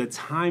training or the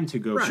time to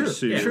go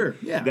pursue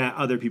that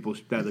other people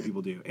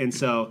do. And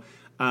so,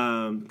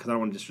 because I don't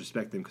want to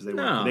disrespect them, because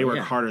they work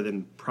harder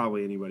than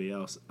probably anybody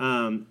else.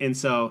 And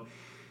so,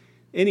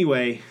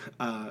 anyway,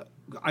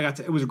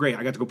 it was great.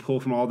 I got to go pull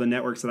from all the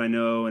networks that I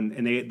know,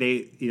 and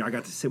they I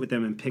got to sit with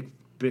them and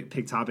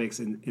pick topics.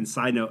 And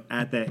side note,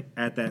 at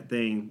that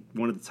thing,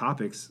 one of the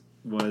topics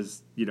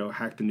was,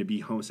 happened to be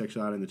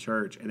homosexuality in the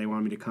church, and they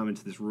wanted me to come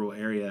into this rural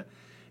area.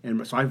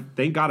 And so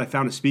thank God I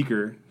found a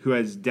speaker who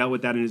has dealt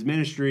with that in his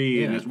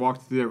ministry and has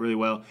walked through that really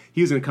well.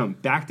 He was going to come,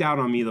 backed out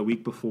on me the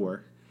week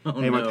before.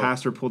 My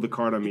pastor pulled the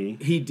card on me.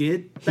 He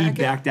did? He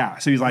backed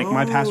out. So he's like,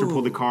 my pastor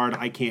pulled the card,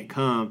 I can't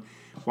come.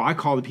 Well, I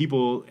called the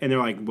people, and they're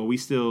like, well, we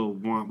still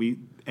want,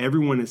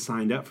 everyone is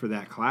signed up for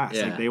that class.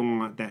 Yeah. Like, they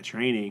want that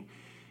training.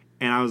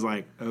 And I was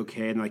like,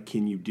 okay. And like,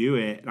 can you do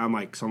it? And I'm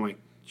like,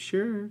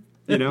 sure.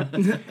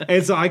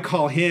 And so I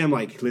call him,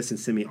 like, listen,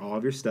 send me all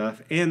of your stuff.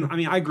 And I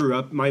mean, I grew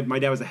up, my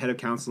dad was the head of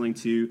counseling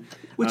too.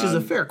 Which is a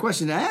fair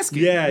question to ask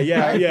you.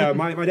 Yeah.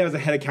 My dad was the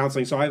head of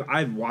counseling, so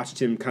I've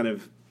watched him kind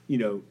of,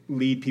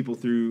 lead people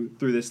through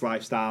this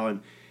lifestyle.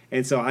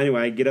 And so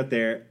anyway, I get up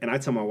there and I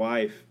tell my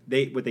wife,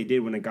 what they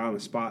did when they got on the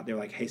spot, they were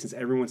like, hey, since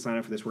everyone signed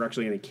up for this, we're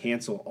actually going to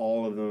cancel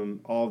all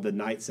of the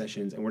night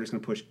sessions, and we're just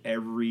going to push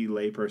every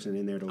layperson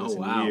in there to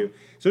listen to you.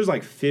 So there's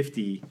like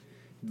 50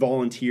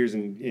 volunteers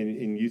and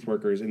youth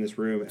workers in this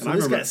room. And so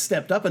this guy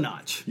stepped up a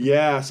notch.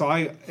 Yeah, so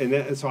I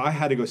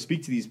had to go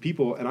speak to these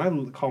people, and I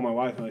call my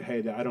wife and I'm like,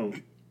 hey, I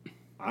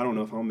don't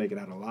know if I'll make it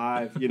out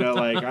alive.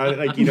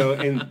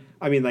 And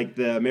I mean, like,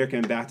 the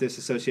American Baptist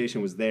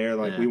Association was there.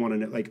 Like, we want to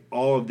know, like,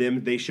 all of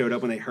them, they showed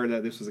up when they heard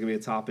that this was going to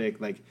be a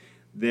topic. Like,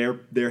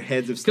 their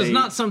heads of state. Because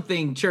not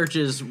something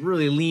churches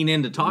really lean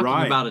into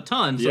talking about a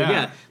ton.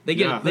 So they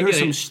get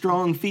some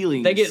strong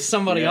feelings. They get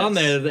somebody on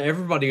there that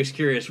everybody is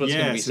curious what's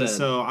going to be said.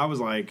 So I was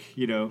like,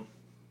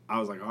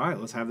 all right,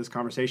 let's have this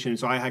conversation.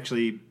 So I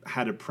actually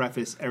had to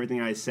preface everything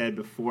I said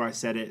before I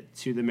said it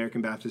to the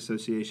American Baptist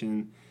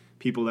Association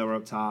people that were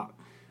up top,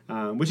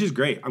 which is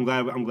great. I'm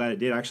glad it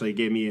did. Actually, it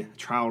gave me a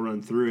trial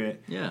run through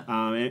it. Yeah.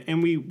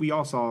 And we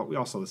all saw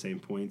the same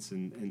points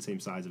and same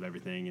sides of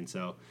everything. And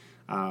so,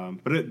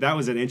 that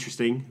was very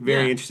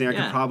interesting. I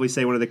could probably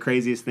say one of the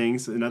craziest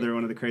things. Another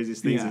one of the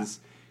craziest things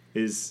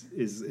is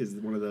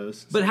one of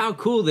those. But how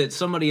cool that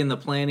somebody in the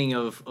planning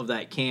of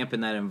that camp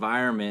and that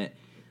environment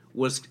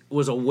was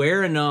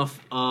aware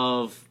enough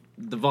of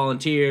the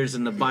volunteers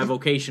and the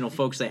bivocational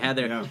folks they had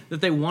there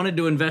that they wanted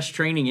to invest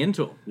training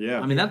into them. Yeah.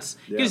 I mean, that's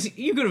because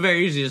you could have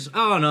very easily just,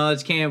 oh no,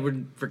 it's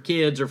camp for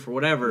kids or for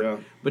whatever. Yeah.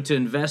 But to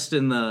invest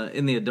in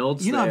the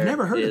adults, I've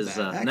never heard of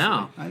that.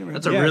 No,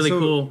 that's a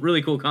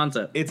really cool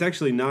concept. It's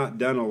actually not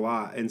done a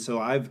lot, and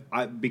so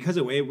because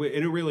it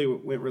really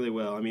went really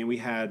well. I mean, we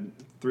had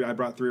I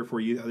brought 3 or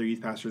 4 other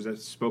youth pastors that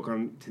spoke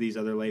on to these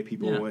other lay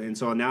people, and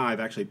so now I've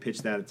actually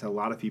pitched that to a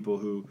lot of people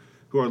who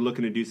are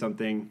looking to do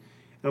something, and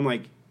I'm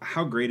like,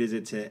 how great is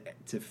it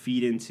to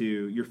feed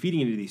into? You're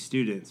feeding into these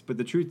students, but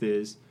the truth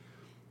is,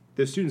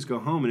 the students go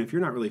home, and if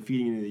you're not really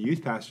feeding into the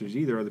youth pastors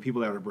either, or the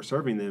people that were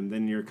serving them,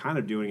 then you're kind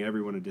of doing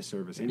everyone a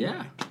disservice anyway.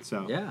 Yeah.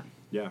 So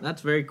yeah,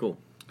 that's very cool.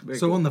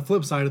 On the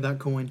flip side of that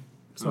coin,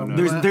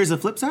 there's a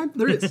flip side.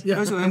 There is. Yeah,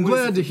 I'm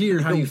glad to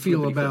hear how you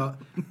feel about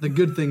the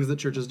good things that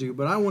churches do,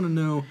 but I want to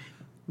know,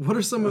 what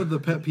are some of the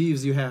pet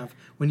peeves you have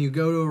when you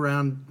go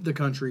around the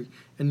country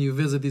and you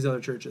visit these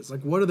other churches?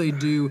 Like, what do they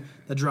do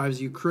that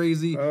drives you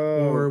crazy?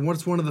 Or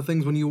what's one of the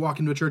things when you walk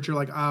into a church, you're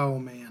like, oh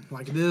man,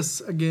 like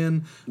this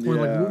again? Or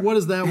like, what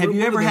is that? Have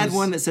you ever had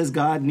one that says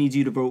God needs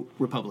you to vote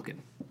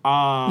Republican?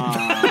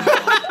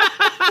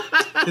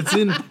 It's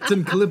in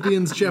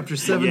Philippians chapter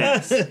 7.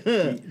 Yes.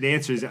 The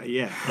answer is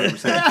 100%.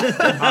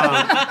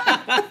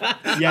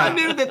 I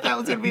knew that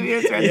was going to be the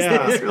answer.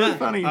 It's really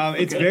funny.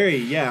 It's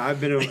very,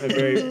 I've been in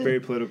very, very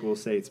political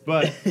states.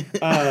 But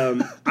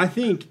I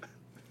think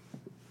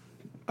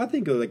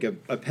like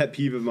a pet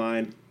peeve of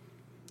mine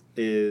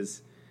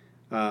is,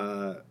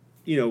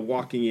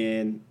 walking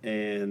in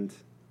and,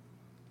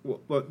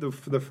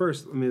 the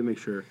first, let me make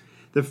sure.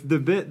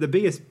 The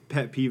biggest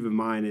pet peeve of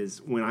mine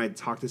is when I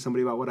talk to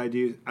somebody about what I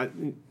do,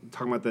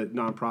 talking about the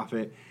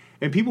nonprofit,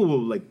 and people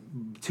will, like,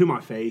 to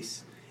my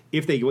face,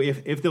 if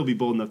they'll be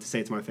bold enough to say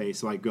it to my face,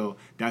 so I go,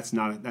 that's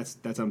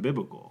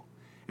unbiblical.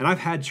 And I've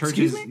had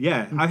churches,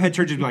 I've had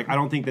churches be like, I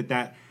don't think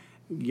that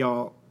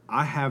y'all,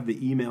 I have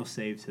the email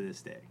saved to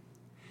this day.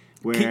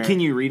 Where can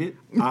you read it?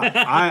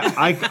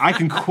 I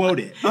can quote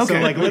it. Okay. So,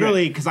 like,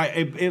 literally, because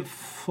it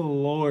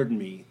floored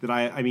me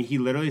that he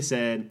literally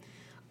said,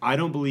 I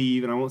don't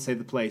believe, and I won't say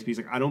the place, but he's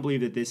like, I don't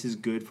believe that this is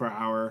good for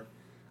our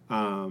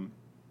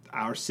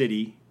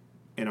city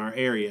and our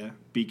area,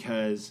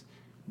 because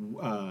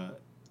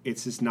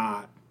it's just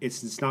not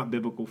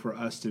biblical for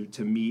us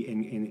to meet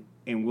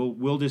and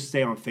we'll just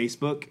stay on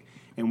Facebook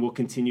and we'll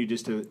continue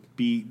just to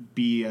be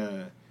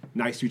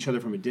nice to each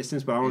other from a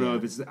distance. But I don't know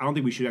I don't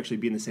think we should actually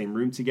be in the same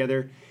room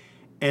together.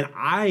 And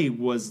I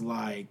was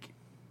like,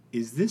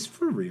 is this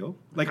for real?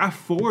 Like, I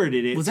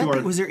forwarded it.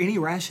 Was there any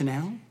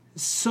rationale?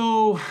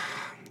 So.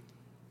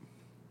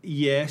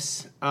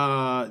 Yes,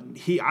 my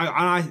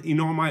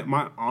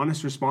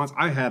honest response.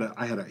 I had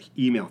an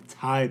email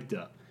typed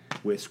up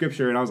with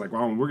scripture, and I was like,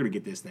 "Well, we're gonna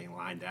get this thing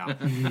lined out."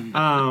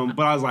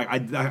 But I was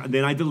like,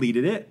 then I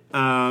deleted it,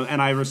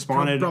 and I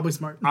responded. Probably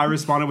smart. I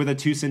responded with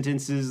 2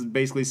 sentences,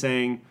 basically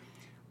saying,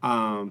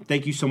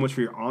 "Thank you so much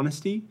for your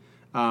honesty.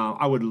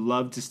 I would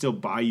love to still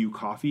buy you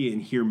coffee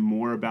and hear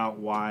more about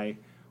why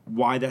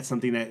that's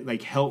something that,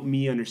 like, helped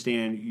me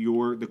understand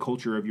the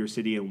culture of your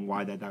city and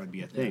why that would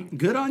be a thing."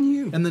 Good on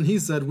you. And then he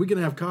said, "We can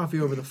have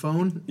coffee over the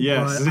phone.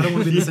 Yes, but I don't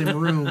want to be in the same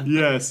room."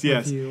 Yes.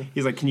 You.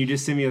 He's like, "Can you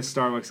just send me a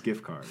Starbucks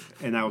gift card,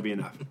 and that would be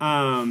enough."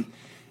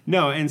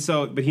 No, and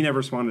so, but he never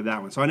responded to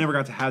that one, so I never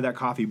got to have that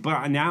coffee.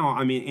 But now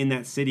I'm in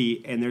that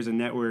city, and there's a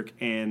network,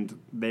 and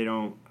they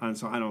don't, and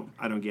so I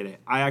don't get it.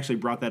 I actually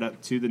brought that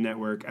up to the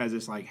network as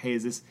it's like, "Hey,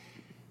 is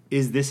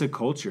this a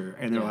culture?"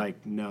 And they're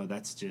like, "No,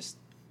 that's just."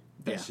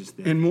 That's just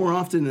it. And more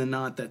often than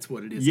not, that's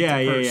what it is.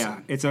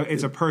 Yeah. It's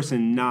a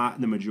person, not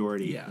the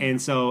majority. Yeah.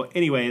 And so,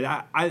 anyway,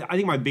 I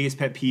think my biggest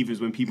pet peeve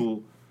is when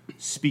people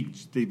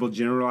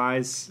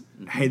generalize.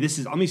 Hey,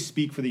 let me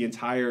speak for the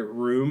entire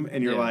room,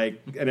 and you're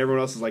like, and everyone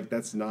else is like,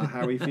 that's not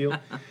how we feel.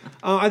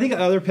 I think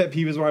another pet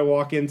peeve is when I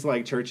walk into,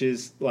 like,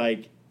 churches,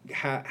 like,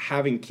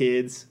 having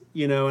kids,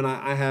 and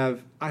I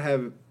have,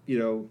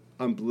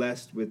 I'm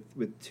blessed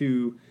with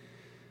 2.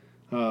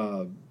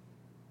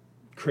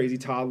 Crazy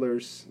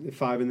toddlers, the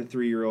 5 and the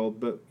 3-year-old,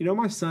 but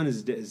my son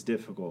is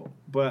difficult.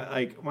 But,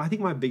 like, I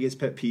think my biggest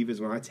pet peeve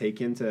is when I take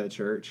him to a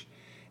church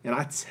and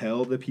I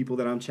tell the people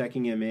that I'm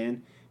checking him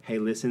in, hey,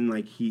 listen,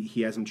 like,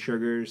 he has some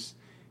triggers.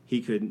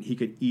 He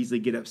could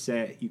easily get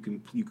upset. You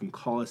can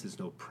call us. There's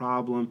no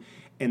problem.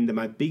 And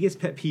my biggest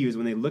pet peeve is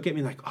when they look at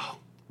me like, oh,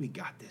 we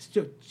got this.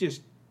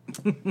 Just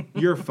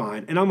you're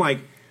fine. And I'm like,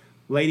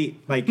 lady,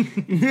 like,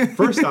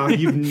 first off,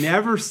 you've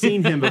never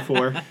seen him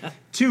before.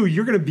 2,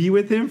 you're going to be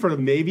with him for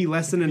maybe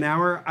less than an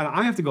hour.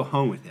 I have to go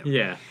home with him.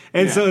 Yeah.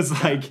 And so it's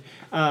like,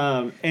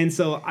 and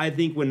so I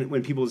think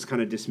when people just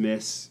kind of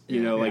dismiss,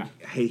 like,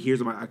 hey,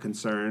 here's my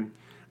concern.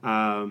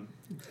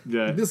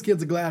 This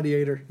kid's a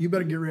gladiator. You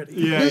better get ready.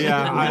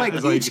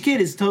 Yeah. Each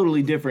kid is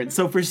totally different.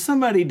 So for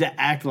somebody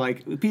to act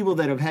like people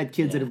that have had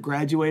kids that have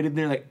graduated,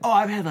 they're like, "Oh,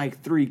 I've had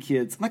like 3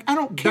 kids." I'm like, I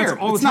don't care. That's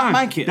all it's the time. not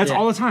my kid. That's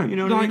all the time. You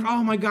know they're what I like, mean?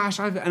 "Oh my gosh,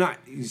 I'm gonna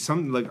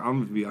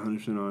be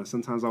 100% honest.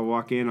 Sometimes I'll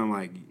walk in, I'm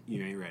like,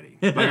 you ain't ready.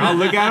 Like I'll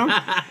look at them,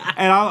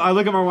 and I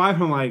look at my wife,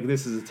 and I'm like,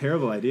 this is a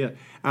terrible idea.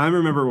 And I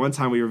remember one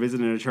time we were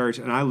visiting a church,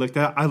 and I looked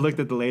at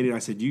the lady, and I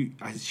said,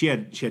 she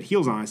had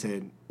heels on. I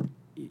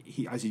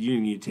said, you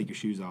need to take your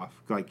shoes off.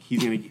 Like,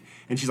 he's going to...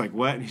 And she's like,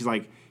 what? And she's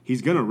like,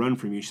 he's going to run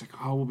from you. She's like,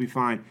 oh, we'll be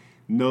fine.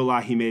 No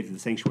lie, he made it to the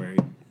sanctuary.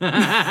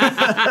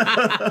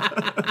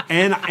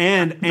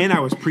 and I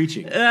was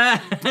preaching. So,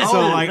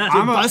 like,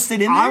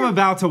 I'm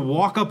about to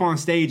walk up on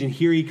stage, and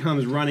here he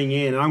comes running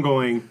in, and I'm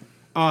going,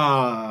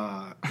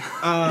 So,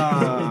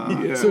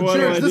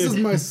 church, this is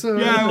my son.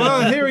 Yeah,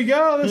 well, here we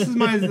go. This is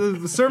my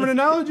the sermon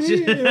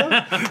analogy.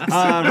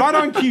 Right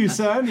on cue,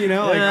 son. Like,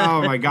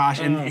 oh my gosh.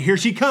 And here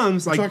she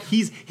comes. Like,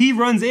 he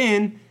runs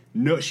in.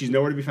 No, she's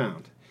nowhere to be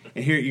found.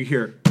 And here you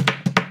hear,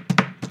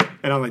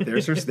 and I'm like,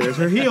 there's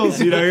her heels.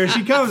 Here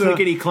she comes.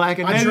 Clickety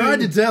clacking. I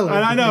tried to tell her.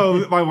 And I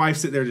know my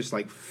wife's sitting there just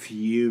like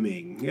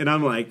fuming, and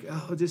I'm like,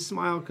 oh, just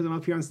smile because I'm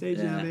up here on stage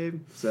now,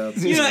 babe. So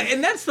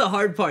and that's the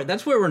hard part.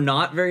 That's where we're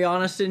not very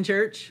honest in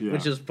church,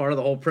 which is part of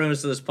the whole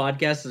premise of this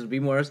podcast is to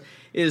be more honest.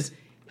 Is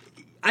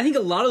I think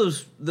a lot of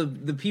those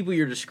the people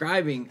you're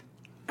describing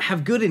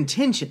have good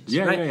intentions,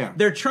 right? Yeah.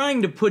 They're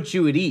trying to put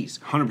you at ease.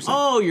 100%.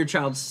 Oh, your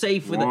child's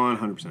safe with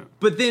 100%. it.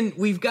 But then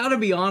we've got to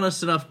be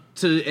honest enough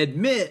to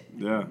admit,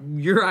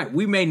 you're right,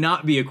 we may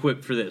not be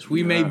equipped for this.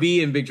 We may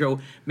be in big trouble.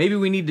 Maybe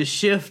we need to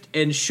shift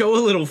and show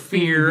a little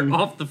fear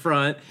off the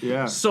front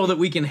so that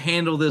we can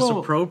handle this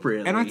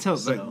appropriately. And I tell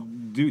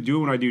doing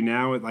what I do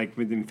now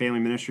within family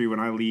ministry, when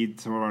I lead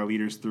some of our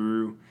leaders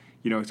through,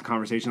 it's a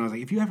conversation, I was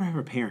like, if you ever have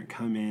a parent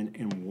come in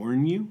and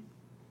warn you,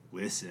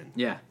 listen.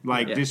 Yeah.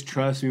 Just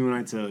trust me when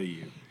I tell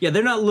you. Yeah,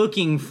 they're not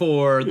looking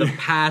for the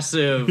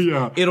passive,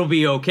 it'll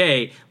be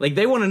okay. Like,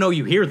 they want to know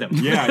you hear them.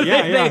 Yeah.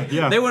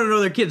 They want to know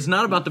their kid's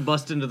not about to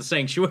bust into the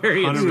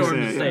sanctuary and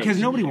storm the stage. Because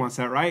nobody wants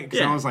that, right?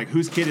 Because I was like,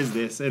 whose kid is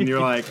this? And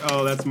you're like,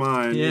 oh, that's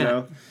mine,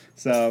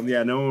 So,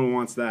 no one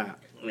wants that.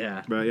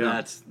 Yeah. But,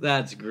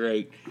 That's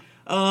great.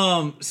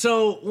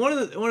 So, one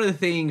of the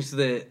things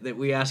that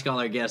we ask all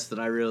our guests that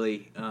I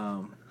really,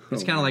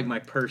 it's kind of like my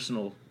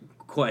personal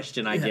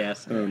question, I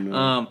guess. Oh,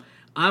 no.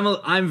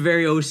 I'm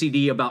very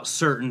OCD about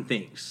certain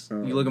things.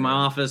 You look at my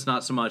office,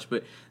 not so much,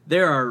 but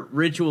there are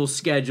rituals,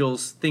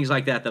 schedules, things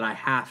like that I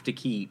have to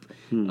keep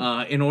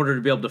in order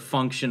to be able to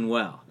function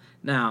well.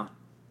 Now,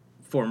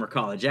 former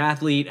college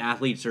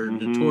athletes are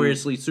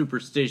notoriously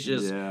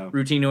superstitious,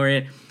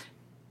 routine-oriented.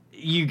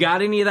 You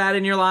got any of that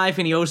in your life?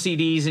 Any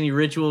OCDs, any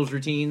rituals,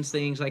 routines,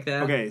 things like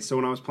that? Okay, so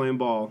when I was playing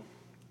ball,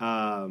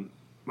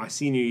 my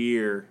senior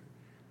year,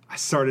 I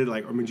started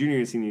or my junior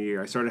and senior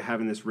year, I started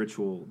having this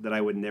ritual that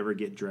I would never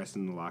get dressed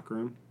in the locker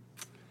room.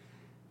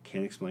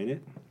 Can't explain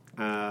it.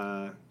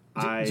 So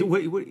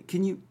what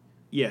can you?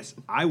 Yes,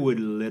 I would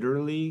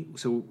literally.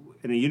 So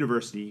in a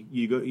university,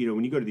 you go.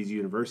 When you go to these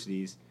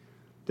universities,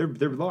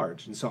 they're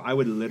large, and so I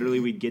would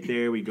literally we'd get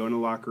there, we'd go in the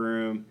locker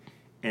room,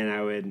 and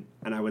I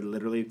would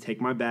literally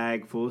take my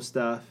bag full of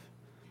stuff,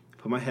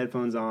 put my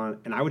headphones on,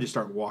 and I would just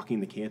start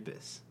walking the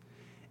campus.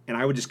 And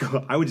I would just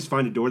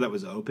find a door that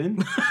was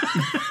open,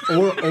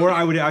 or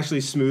I would actually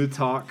smooth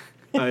talk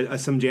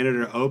some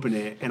janitor to open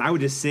it, and I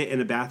would just sit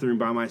in a bathroom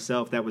by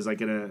myself that was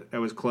that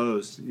was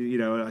closed,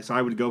 So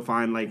I would go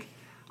find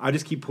I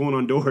just keep pulling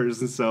on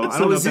doors, and so I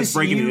don't know if that's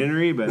breaking and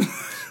entering, but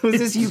was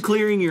this you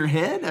clearing your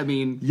head? I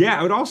mean,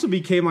 yeah, it also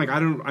became I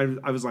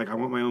was like, I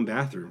want my own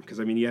bathroom because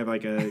you have a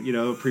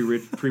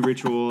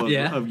pre-ritual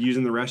of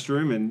using the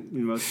restroom, and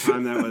most of the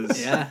time that was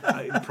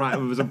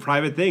it was a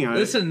private thing.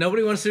 Listen,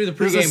 nobody wants to do the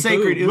pregame. It was a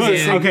sacred.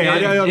 Okay,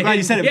 I'm glad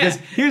you said it because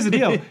here's the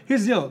deal.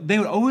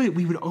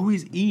 We would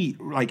always eat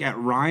at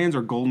Ryan's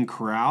or Golden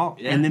Corral,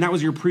 and then that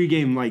was your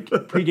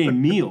pregame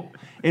meal.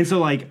 And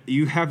so,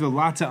 you have a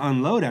lot to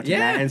unload after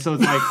that. And so,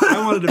 it's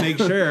I wanted to make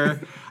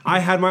sure I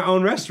had my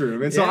own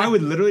restroom. And so, I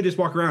would literally just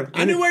walk around.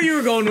 I knew where you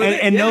were going with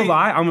it. And no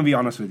lie, I'm going to be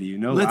honest with you.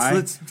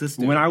 Let's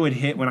do when I would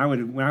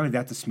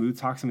have to smooth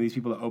talk some of these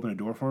people to open a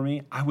door for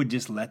me, I would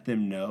just let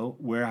them know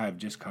where I've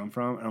just come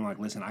from. And I'm like,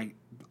 listen, I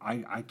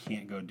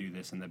can't go do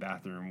this in the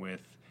bathroom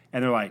with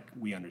And they're like,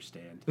 we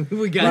understand.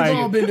 We got Like, We've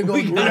all been to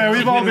Golden Yeah,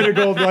 we've all been to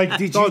Golden. Like,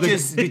 Did you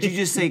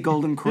just say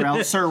Golden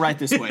Corral, sir? Right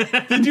this way.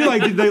 did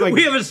they like?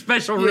 we have a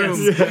special room.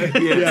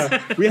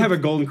 Yeah, we have a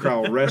Golden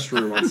Corral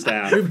restroom on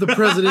staff. We have the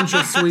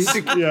presidential suite.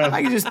 Yeah,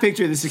 I can just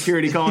picture the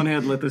security calling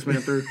ahead, let this man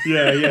through.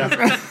 yeah. You're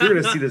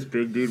gonna see this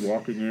big dude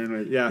walking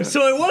in. Yeah.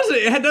 So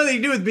it had nothing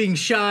to do with being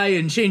shy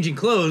and changing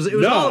clothes. It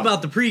was No. all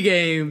about the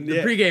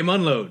pregame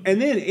unload.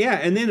 And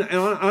then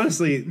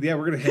honestly, yeah,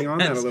 we're gonna hang on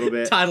that a little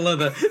bit. Title of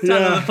the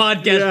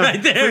podcast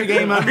right there.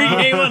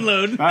 Pregame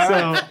unload. So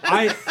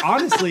I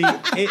honestly,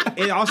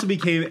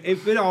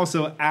 it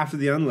also after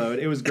the unload,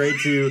 it was great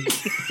to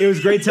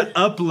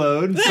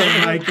upload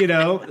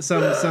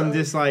some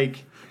just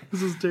like.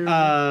 This is terrible.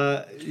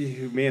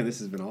 Man, this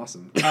has been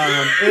awesome.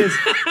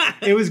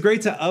 It was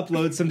great to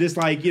upload some just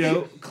like,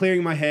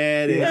 clearing my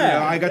head. And,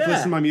 I got to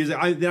listen to my music.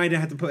 Then I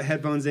didn't have to put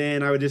headphones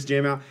in. I would just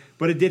jam out.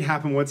 But it did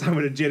happen one time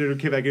when a janitor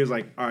came back. He was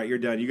like, "All right, you're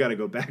done. You got to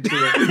go back to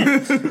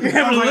it." You're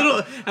having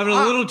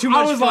a little too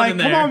much fun in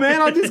there. "Come on, man!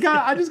 I just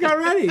got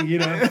ready."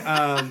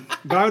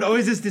 But I would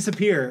always just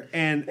disappear,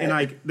 and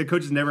like the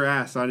coaches never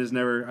asked, so I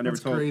never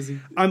That's told. crazy.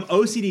 I'm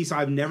OCD, so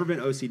I've never been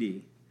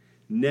OCD,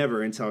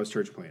 never until I was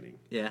church planning.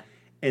 Yeah.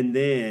 And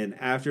then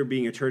after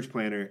being a church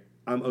planner,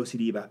 I'm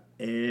OCD about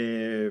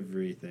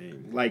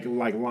everything, like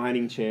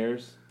lining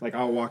chairs. Like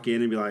I'll walk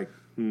in and be like,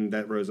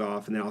 that row's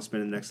off, and then I'll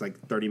spend the next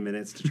 30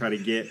 minutes to try to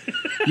get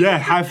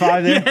high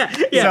five there.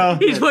 Yeah.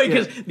 So, He's funny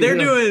because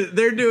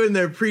they're doing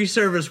their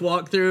pre-service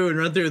walkthrough and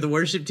run through the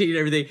worship team and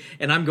everything,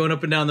 and I'm going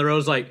up and down the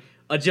rows like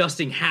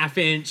adjusting half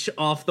inch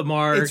off the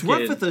mark. It's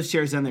rough with those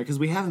chairs down there because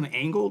we have them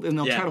angled and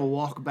they'll Yeah. try to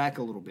walk back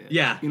a little bit.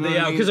 Yeah, You know what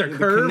I mean? because they're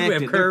curved. We have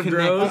connected. They're curved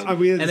rows, connected.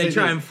 we had the and they same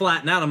try thing. and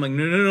flatten out. I'm like,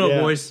 no,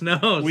 Yeah. boys,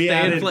 no, we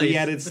stay in place.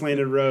 added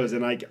slanted rows,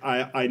 and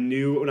I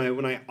knew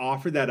when I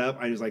offered that up,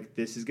 I was like,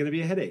 this is going to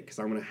be a headache because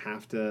I'm going to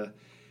have to.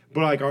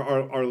 But like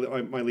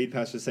my lead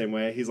pastor the same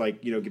way. He's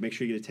like, make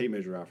sure you get a tape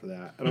measure out for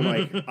that. And I'm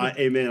like,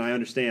 amen, I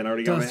understand. I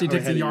already got Dusty my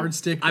takes a head in.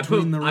 yardstick I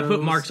between put the rows. I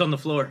put marks on the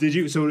floor. Did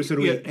you? So do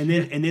we? And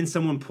then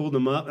someone pulled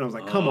them up, and I was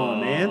like, come on,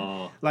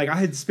 man! Like I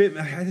had spent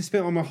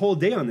my whole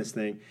day on this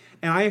thing,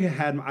 and I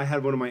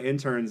had one of my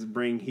interns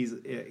bring. He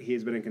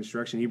has been in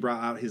construction. He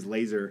brought out his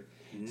laser.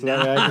 So that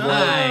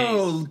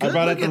I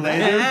brought out the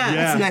laser. Yeah.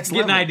 That's next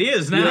Getting level.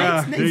 ideas now.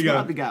 Yeah. Nate's there you go.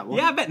 probably got one.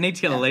 Yeah, I bet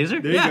Nate's got a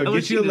laser. There you go.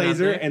 let's Get you a shoot it out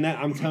laser, there. and that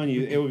I'm telling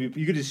you, it would be.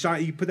 You could just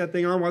you put that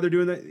thing on while they're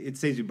doing that. It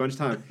saves you a bunch of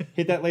time.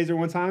 Hit that laser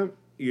one time,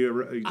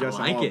 you just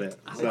I like all it. of it.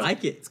 I So,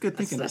 like it. It's good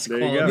thinking. That's There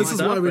you quality go. This is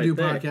stuff why we do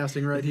right there.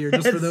 podcasting right here,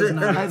 just for those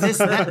nerds.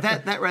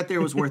 That right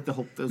there was worth the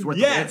whole. It was worth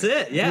the That's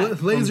it. Yeah.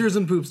 Lasers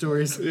and poop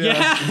stories.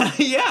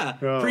 Yeah.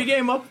 Oh.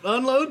 Pre-game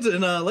unloads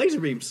and laser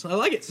beams. I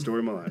like it. Story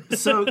of my life.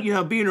 So,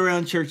 being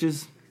around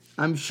churches,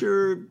 I'm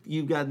sure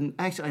you've gotten,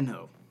 actually, I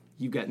know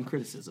you've gotten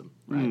criticism,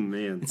 right?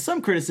 Man. And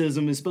some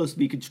criticism is supposed to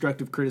be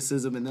constructive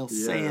criticism, and they'll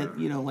say Yeah. it,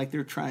 like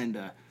they're trying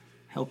to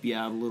help you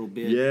out a little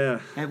bit. Yeah.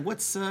 And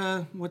what's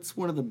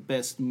one of the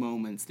best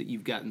moments that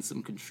you've gotten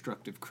some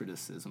constructive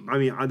criticism? I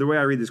mean, the way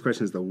I read this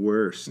question is the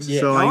worst. Yeah.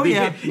 So Oh, like,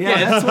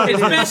 yeah. That's what It's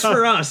it is. best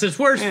for us. It's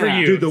worse for Yeah.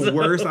 you. Dude, the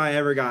worst I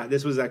ever got.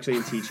 This was actually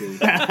in teaching.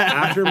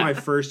 After my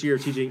first year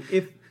of teaching,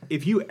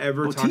 if you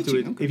ever talk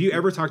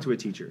to a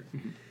teacher,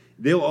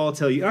 they'll all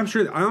tell you. I'm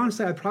sure.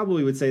 I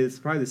probably would say it's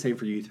probably the same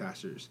for youth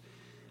pastors,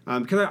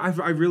 because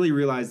I really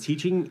realized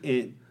teaching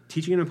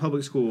in a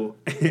public school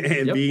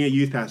and being a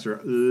youth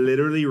pastor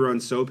literally run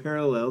so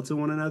parallel to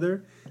one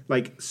another,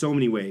 like so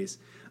many ways.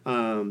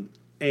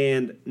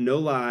 And no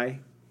lie,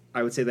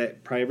 I would say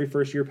that probably every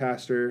first year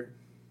pastor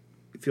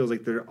feels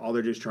like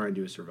they're just trying to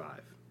do is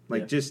survive.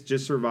 Like just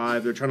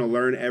survive. They're trying to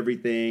learn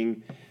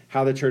everything,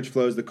 how the church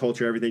flows, the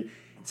culture, everything.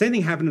 Same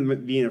thing happened to me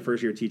being a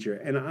first year teacher.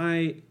 And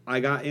I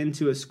got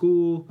into a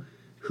school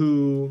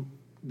who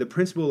the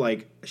principal,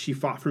 she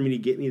fought for me to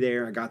get me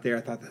there. I got there.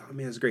 I thought, oh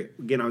man, that's great.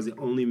 Again, I was the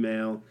only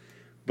male.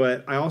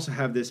 But I also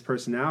have this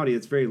personality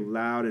that's very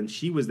loud, and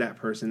she was that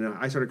person. And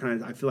I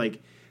started I feel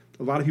like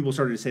a lot of people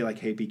started to say,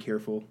 hey, be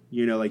careful.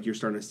 You're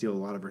starting to steal a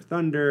lot of her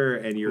thunder,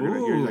 and you're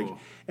like,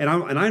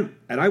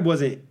 I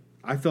wasn't.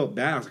 I felt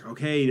bad. I was like,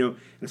 okay, and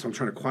so I'm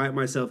trying to quiet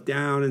myself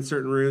down in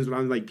certain rooms, but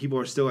I'm like, people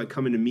are still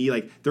coming to me,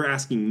 they're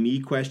asking me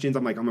questions.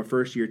 I'm like, I'm a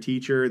first year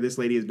teacher. This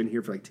lady has been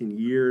here for 10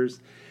 years.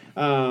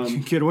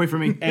 Get away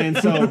from me. And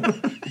so,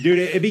 dude,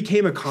 it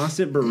became a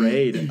constant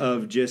parade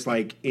of just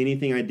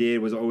anything I did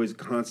was always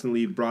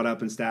constantly brought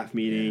up in staff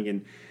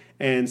meeting.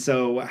 And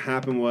so what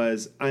happened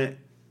was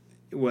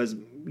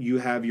you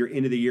have your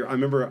end of the year. I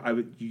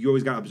remember you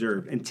always got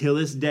observed. Until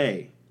this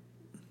day,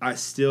 I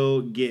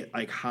still get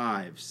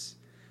hives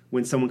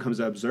when someone comes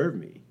to observe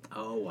me.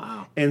 Oh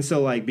wow! And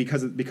so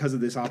because of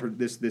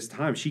this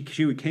time, she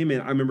came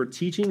in. I remember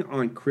teaching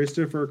on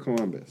Christopher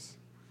Columbus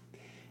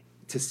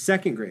to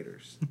second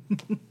graders,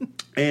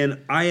 and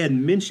I had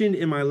mentioned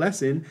in my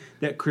lesson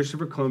that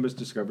Christopher Columbus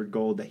discovered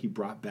gold that he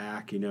brought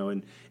back,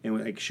 and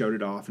showed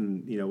it off,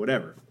 and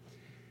whatever.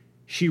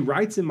 She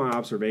writes in my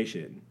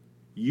observation,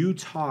 you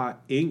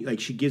taught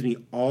she gives me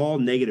all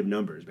negative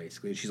numbers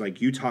basically. And she's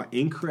like, you taught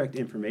incorrect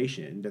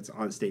information that's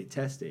on state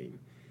testing.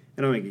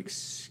 And I'm like,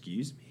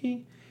 excuse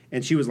me?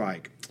 And she was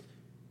like,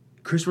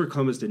 Christopher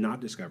Columbus did not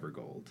discover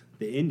gold.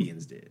 The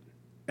Indians did.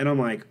 And I'm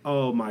like,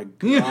 oh my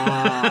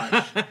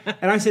gosh.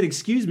 And I said,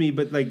 excuse me,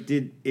 but like,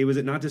 was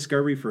it not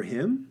discovery for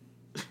him?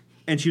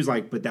 And she was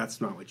like, but that's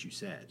not what you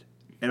said.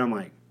 And I'm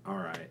like, all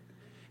right.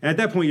 And at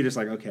that point, you're just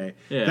like, okay.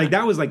 Yeah.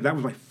 That was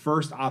my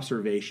first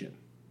observation.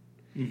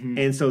 Mm-hmm.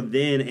 And so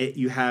then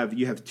you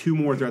have 2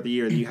 more throughout the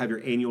year, and you have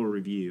your annual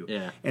review.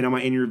 Yeah. And on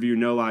my annual review,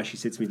 no lie, she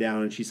sits me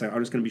down and she's like,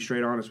 I'm just going to be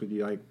straight honest with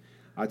you. Like,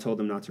 I told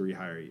them not to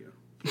rehire you.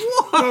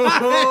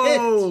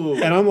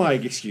 What? And I'm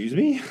like, excuse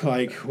me?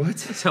 Like, what?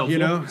 It's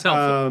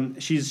helpful.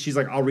 She's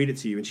like, I'll read it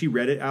to you. And she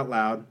read it out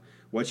loud,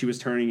 what she was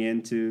turning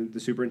in to the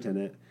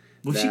superintendent.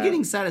 Was she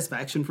getting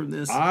satisfaction from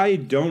this? I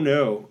don't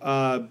know,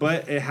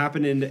 but it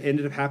happened and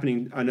ended up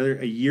happening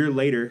a year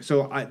later.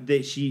 So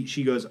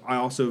she goes, I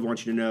also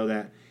want you to know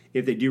that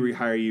if they do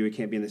rehire you, it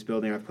can't be in this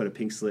building. I've put a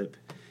pink slip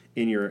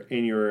in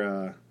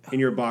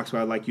your box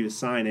where I'd like you to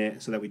sign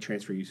it so that we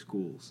transfer you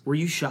schools. Were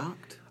you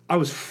shocked? I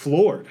was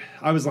floored.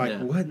 I was like,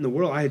 what in the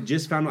world? I had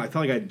just found out. I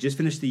felt like I had just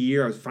finished the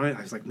year. I was fine.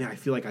 I was like, man, I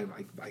feel like I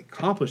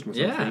accomplished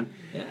something.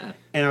 Yeah.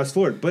 And I was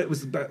floored. But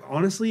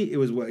honestly, it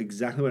was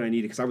exactly what I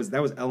needed because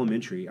that was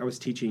elementary. I was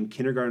teaching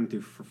kindergarten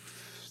through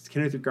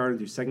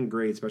 2nd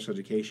grade special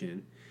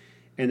education.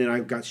 And then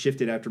I got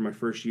shifted after my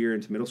first year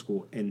into middle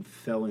school and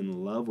fell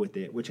in love with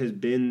it, which has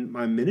been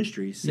my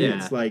ministry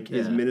since,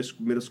 is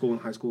middle school and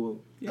high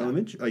school,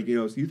 elementary,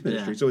 youth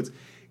ministry. So it's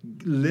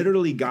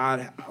literally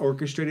God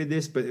orchestrated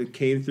this, but it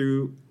came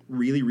through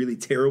really, really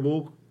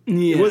terrible.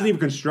 Yeah. It wasn't even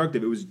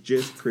constructive. It was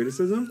just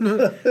criticism.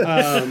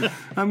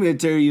 I'm going to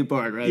tear you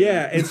apart, right?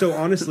 Yeah, and so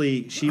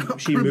honestly, she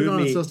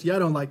moved me. Dusty, I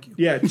don't like you.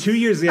 Yeah, 2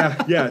 years.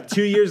 Yeah,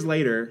 2 years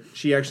later,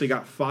 she actually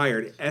got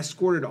fired,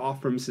 escorted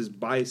off premises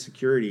by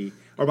security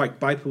or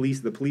by police,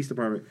 the police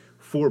department,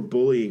 for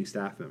bullying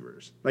staff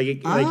members.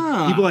 People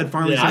had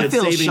finally started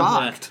saving. I feel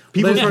shocked.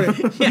 People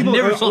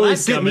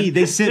sent me.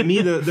 They sent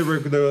me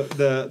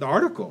the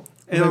article.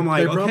 And I'm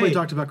like, they probably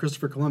talked about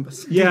Christopher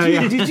Columbus. Yeah,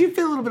 Did you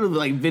feel a little bit of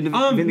like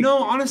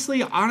no,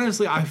 honestly,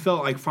 I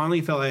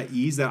finally felt at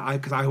ease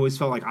because I always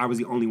felt like I was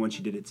the only one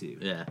she did it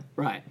to. Yeah,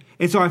 right.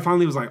 And so I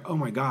finally was like, oh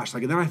my gosh,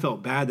 and then I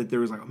felt bad that there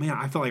was like, man,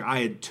 I felt like I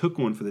had took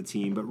one for the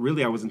team, but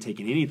really I wasn't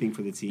taking anything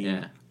for the team.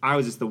 Yeah. I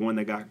was just the one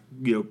that got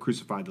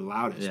crucified the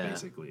loudest,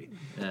 basically.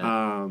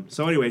 Yeah.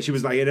 So anyway, she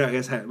was like, I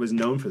guess was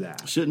known for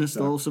that. Shouldn't have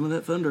stole some of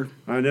that thunder.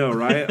 I know,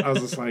 right? I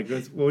was just like,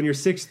 well, when you're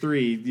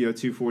 6'3",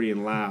 240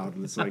 and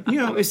loud, it's like,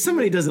 if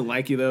somebody doesn't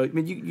like you though, I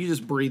mean, you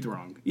just breathe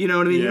wrong. You know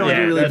what I mean? You don't have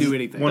to really do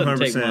anything.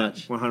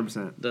 100%.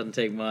 100%. Doesn't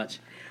take much.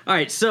 All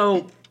right,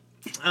 so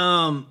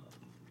one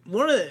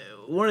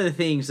of the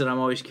things that I'm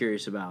always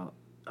curious about,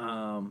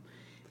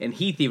 and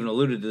Heath even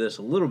alluded to this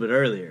a little bit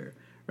earlier,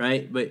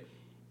 right? But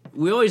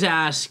we always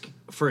ask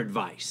for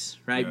advice,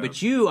 right? Yeah.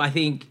 But I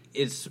think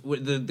it's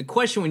the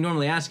question we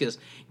normally ask is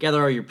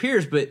gather all your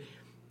peers, but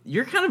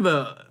you're kind of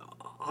a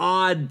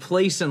odd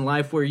place in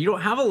life where you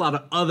don't have a lot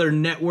of other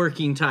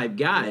networking type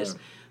guys.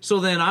 Yeah. So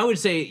then I would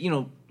say,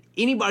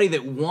 anybody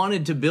that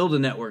wanted to build a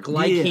network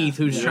like Heath,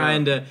 who's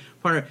trying to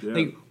partner,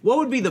 like, what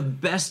would be the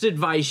best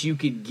advice you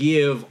could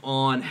give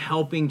on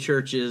helping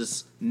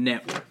churches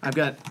network? I've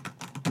got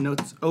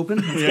notes open.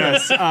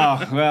 Yes.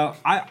 Well,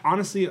 I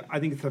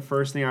think the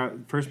first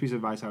piece of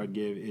advice I would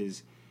give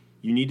is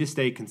you need to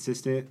stay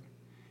consistent,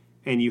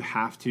 and you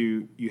have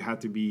to be, it has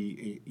to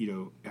be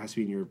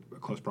in your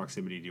close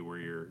proximity to where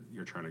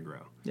you're trying to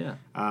grow. Yeah.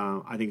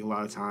 I think a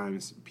lot of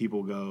times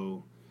people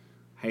go,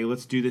 hey,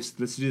 let's do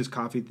this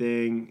coffee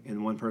thing,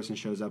 and one person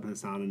shows up and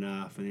it's not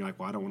enough, and you're like,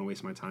 well, I don't want to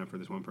waste my time for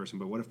this one person,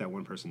 but what if that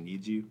one person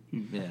needs you?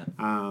 Yeah.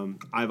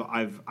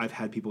 I've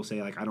had people say,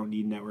 like, I don't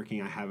need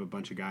networking. I have a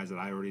bunch of guys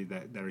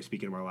that that are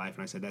speaking in my life,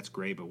 and I said, that's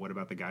great, but what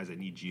about the guys that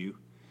need you?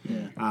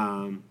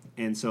 Yeah.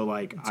 And so,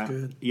 like,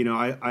 good.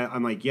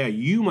 I'm like, yeah,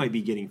 you might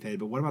be getting fed,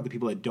 but what about the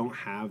people that don't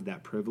have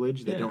that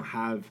privilege, that don't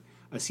have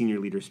a senior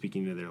leader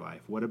speaking into their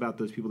life? What about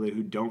those people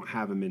who don't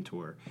have a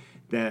mentor,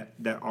 that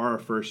are a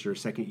first or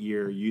second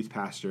year youth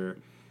pastor,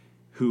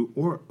 who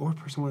or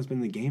someone who's been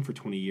in the game for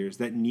 20 years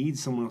that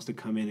needs someone else to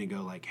come in and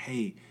go like,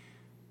 hey,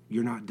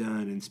 you're not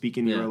done, and speak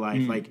into your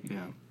life.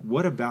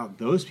 What about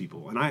those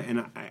people? And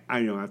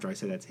I know after I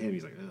said that to him,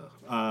 he's like,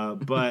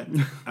 ugh. But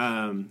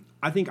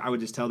I think I would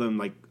just tell them,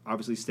 like,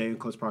 obviously stay in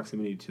close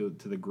proximity to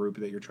the group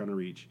that you're trying to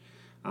reach,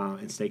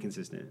 and stay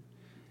consistent.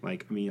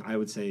 Like, I mean, I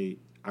would say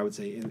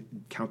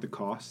count the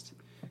cost.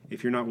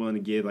 If you're not willing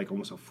to give like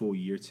almost a full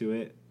year to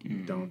it,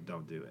 don't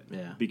do it.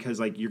 Yeah. Because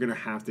like you're gonna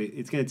have to.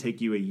 It's gonna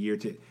take you a year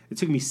to. It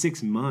took me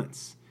 6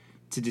 months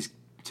to just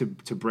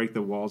to break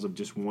the walls of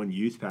just one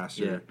youth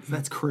pastor. Yeah.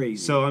 That's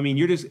crazy. So I mean,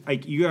 you're just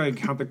like, you gotta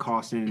count the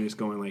cost in and just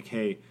going like,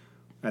 hey,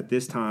 at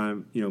this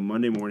time,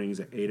 Monday mornings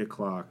at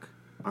 8:00,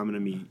 I'm gonna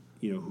meet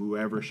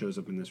whoever shows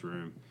up in this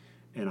room,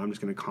 and I'm just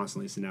gonna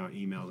constantly send out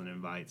emails and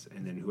invites,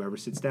 and then whoever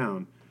sits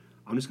down,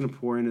 I'm just gonna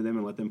pour into them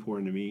and let them pour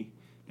into me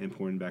and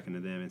pouring back into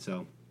them. And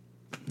so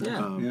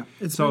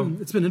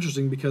it's been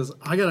interesting because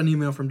I got an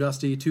email from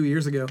Dusty 2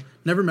 years ago.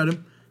 Never met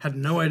him. had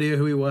no idea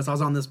who he was. I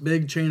was on this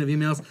big chain of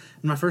emails,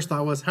 and my first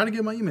thought was, how to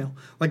get my email?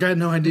 Like, I had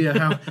no idea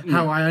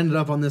how I ended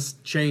up on this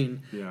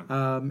chain. Yeah.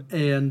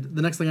 And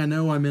the next thing I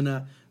know, I'm in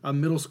a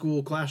middle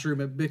school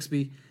classroom at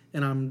Bixby,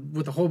 and I'm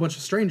with a whole bunch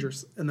of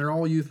strangers, and they're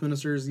all youth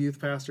ministers,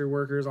 youth pastor,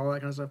 workers, all that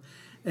kind of stuff.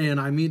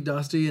 And I meet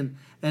Dusty,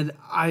 and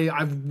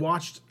I've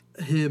watched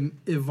him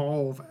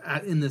evolve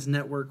in this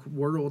network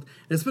world.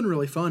 It's been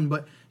really fun,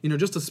 but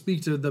just to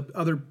speak to the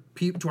other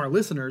people, to our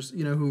listeners,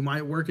 who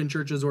might work in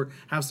churches or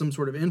have some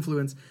sort of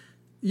influence,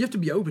 you have to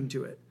be open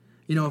to it.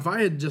 If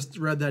I had just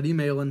read that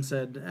email and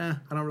said,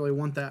 I don't really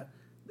want that,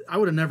 I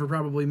would have never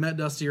probably met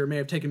Dusty, or it may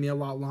have taken me a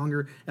lot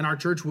longer, and our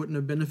church wouldn't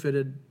have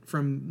benefited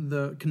from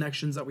the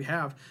connections that we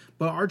have.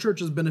 But our church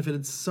has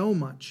benefited so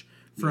much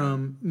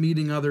from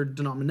meeting other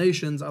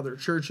denominations, other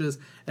churches,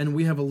 and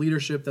we have a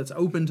leadership that's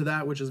open to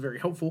that, which is very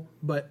helpful.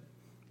 But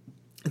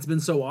it's been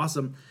so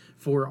awesome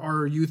for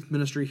our youth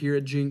ministry here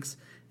at Jinx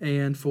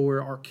and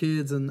for our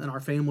kids and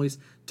our families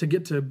to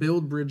get to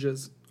build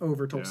bridges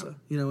over Tulsa,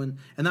 and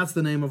that's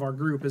the name of our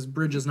group, is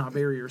Bridges Not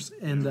Barriers,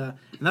 and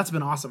that's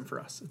been awesome for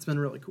us. It's been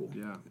really cool.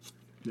 Yeah.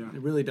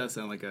 It really does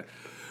sound like a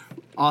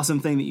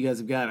awesome thing that you guys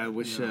have got. I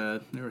wish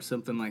there was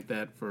something like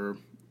that for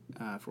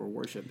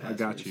worship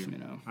pastors. I got you.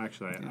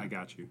 Actually, I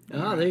got you.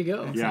 Oh, there you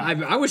go. Yeah.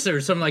 I wish there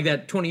was something like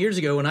that 20 years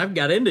ago when I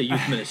got into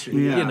youth ministry.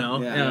 Good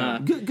on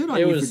you for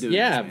doing this.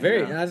 Yeah, Man.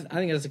 very. I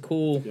think that's a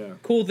cool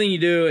thing you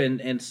do,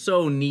 and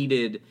so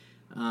needed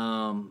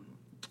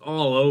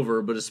all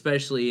over, but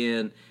especially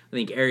in, I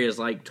think, areas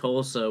like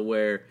Tulsa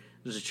where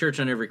there's a church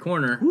on every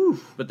corner,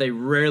 but they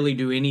rarely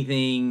do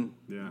anything,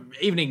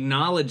 even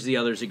acknowledge the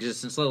other's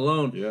existence, let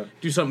alone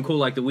do something cool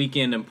like the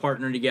weekend and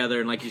partner together,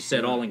 and like you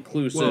said, all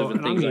inclusive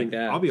and things like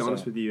that. I'll be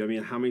honest with you. I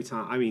mean, how many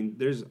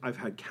times? I've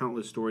had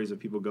countless stories of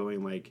people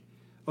going like,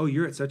 "Oh,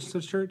 you're at such and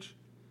such church?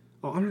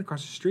 Oh, I'm right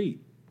across the street.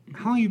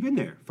 How long have you been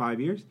there? 5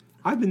 years?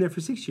 I've been there for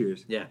 6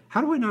 years. Yeah.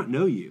 How do I not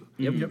know you?"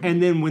 Yep.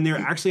 And then when they're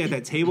actually at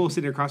that table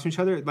sitting across from each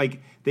other,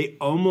 like they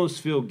almost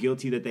feel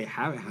guilty that they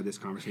haven't had this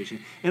conversation.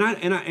 And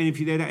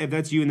if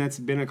that's you and that's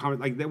been a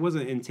conversation, like that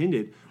wasn't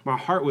intended. My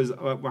heart was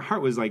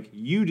like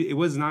it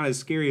was not as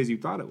scary as you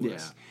thought it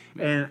was.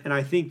 Yeah. And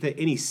I think that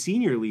any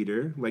senior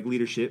leader, like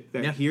leadership,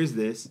 that hears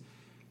this,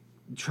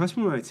 trust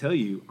me when I tell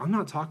you, I'm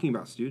not talking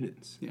about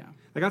students. Yeah.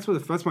 Like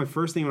that's my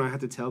first thing when I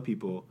have to tell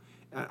people.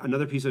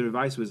 Another piece of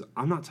advice was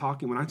when I'm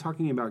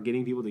talking about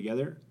getting people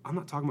together, I'm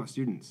not talking about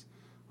students.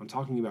 I'm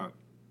talking about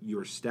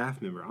your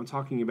staff member. I'm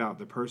talking about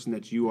the person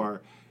that you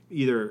are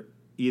either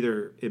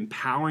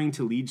empowering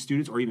to lead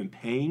students or even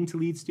paying to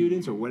lead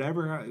students or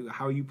whatever,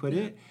 how you put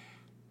it.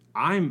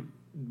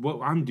 What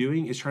I'm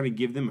doing is trying to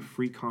give them a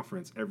free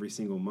conference every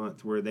single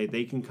month where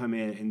they can come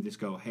in and just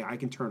go, hey, I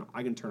can turn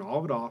all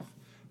of it off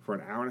for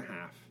an hour and a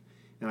half.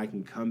 And I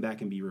can come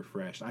back and be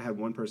refreshed. I had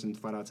one person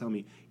flat out tell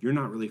me, "You're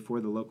not really for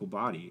the local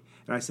body."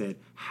 And I said,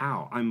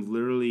 "How?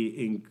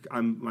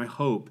 My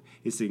hope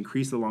is to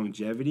increase the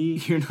longevity."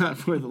 You're not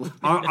for the.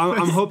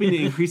 I'm hoping to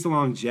increase the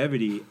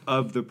longevity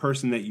of the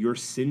person that you're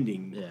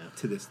sending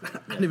to this thing.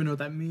 I don't even know what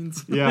that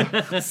means.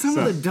 Yeah, some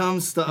of the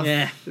dumb stuff.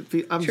 Yeah.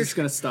 I'm just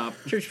gonna stop.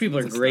 Church people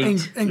are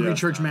great. Angry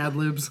church Mad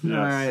Libs. Yes.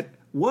 All right.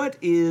 What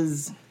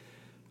is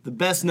the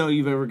best no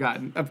you've ever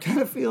gotten? I'm kind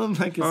of feeling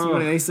like it's when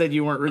they said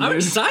you weren't renewed. I'm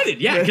excited,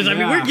 because I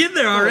mean we're getting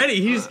there already.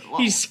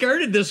 He's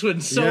skirted this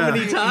one so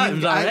many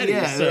times already.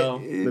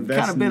 So it's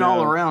kind of been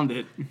all around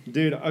it,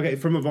 dude. Okay,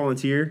 from a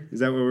volunteer,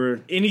 is that what we're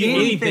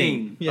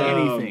anything?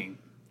 Anything,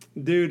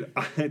 dude.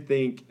 I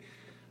think.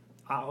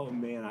 Oh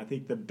man, I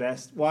think the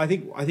best. Well, I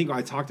think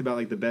I talked about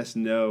like the best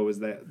no was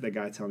that the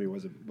guy telling me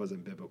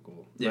wasn't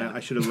biblical. Yeah, I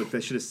should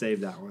have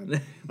saved that one.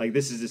 Like,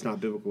 this is just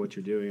not biblical what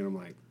you're doing, and I'm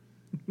like,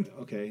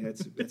 okay,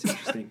 that's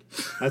interesting.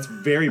 That's a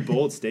very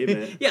bold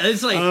statement. Yeah,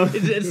 it's like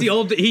it's the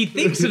old. He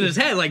thinks in his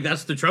head like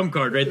that's the trump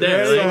card right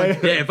there.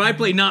 Yeah, if I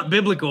play not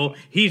biblical,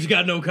 he's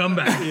got no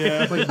comeback.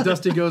 Yeah, like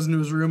Dusty goes into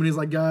his room and he's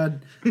like,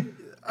 "God,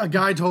 a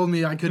guy told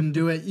me I couldn't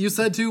do it. You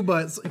said to,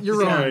 but you're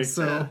wrong."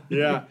 So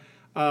yeah.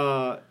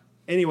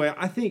 Anyway,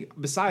 I think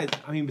besides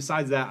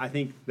that, I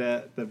think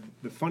that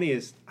the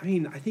funniest. I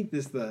think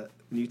when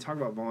you talk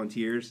about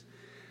volunteers,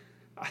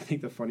 I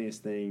think the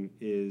funniest thing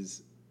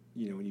is,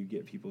 when you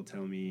get people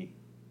tell me,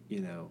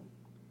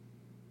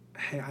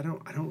 hey, I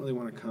don't really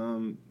want to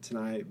come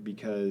tonight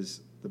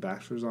because the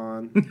Bachelor's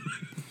on.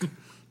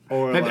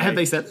 Or have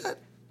they said that?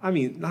 I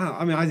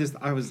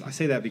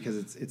say that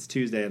because it's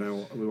Tuesday and I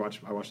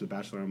watch the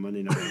Bachelor on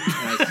Monday night.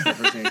 And that's the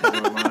first thing that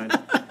comes to my mind.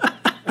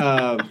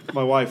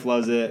 My wife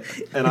loves it,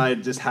 and I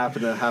just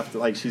happen to have to,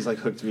 like, she's like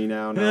hooked me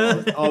now.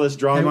 All this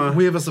drama. Hey,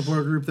 we have a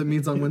support group that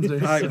meets on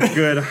Wednesdays.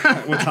 Good.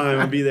 What time?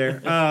 I'll be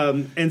there.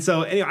 And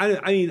so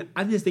anyway,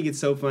 I just think it's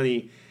so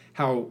funny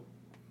how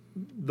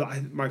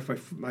my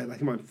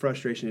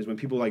frustration is when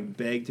people like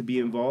beg to be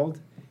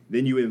involved,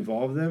 then you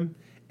involve them.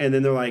 And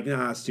then they're like,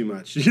 nah, it's too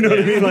much. You know what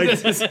I mean? Like,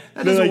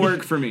 that doesn't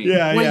work for me.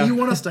 Yeah, Wait, you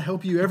want us to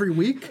help you every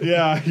week?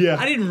 Yeah.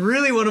 I didn't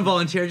really want to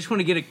volunteer. I just want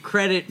to get a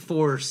credit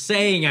for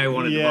saying I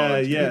wanted to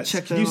volunteer.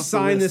 Yeah. Can you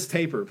sign this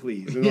paper,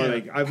 please? And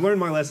like, I've learned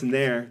my lesson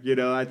there.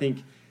 I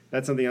think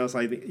that's something else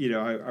I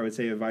would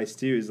say advice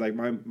too is like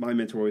my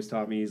mentor always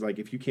taught me, he's like,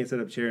 if you can't set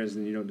up chairs,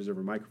 then you don't deserve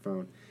a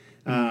microphone.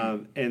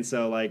 And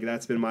so like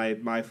that's been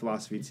my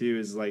philosophy too,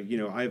 is like,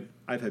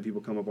 I've had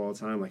people come up all the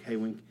time like, hey,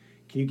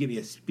 can you give me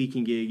a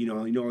speaking gig? You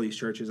know all these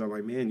churches. I'm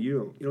like, man,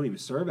 you don't even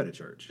serve at a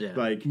church. Yeah.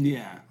 Like, I'm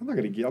not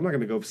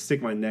gonna go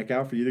stick my neck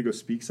out for you to go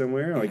speak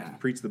somewhere, like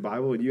preach the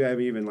Bible, and you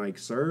haven't even like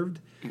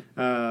served.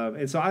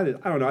 And so I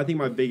don't know. I think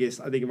my biggest,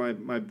 I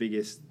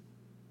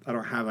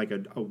don't have like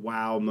a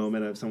wow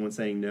moment of someone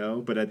saying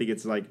no, but I think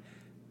it's like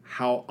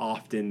how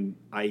often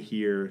I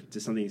hear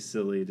just something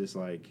silly, just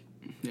like,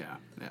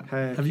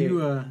 Have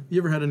you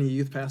ever had any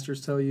youth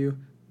pastors tell you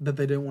that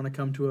they didn't want to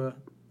come to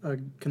a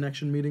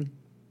connection meeting?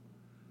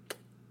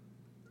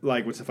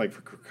 Like what's it like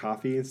for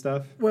coffee and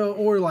stuff? Well,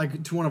 or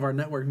like to one of our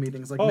network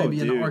meetings, like maybe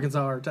in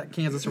Arkansas or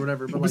Kansas or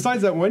whatever. But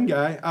besides that one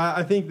guy,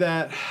 I think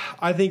that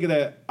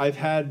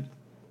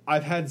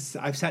I've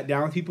sat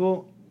down with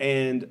people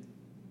and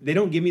they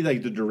don't give me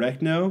like the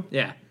direct no.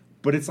 Yeah.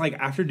 But it's like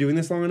after doing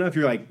this long enough,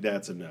 you're like,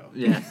 that's a no.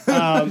 Yeah.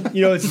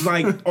 It's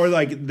like, or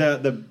like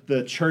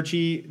the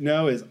churchy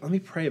no is, let me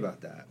pray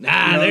about that.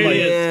 There it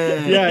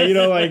is. Yeah,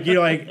 you're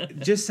like,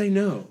 just say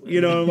no.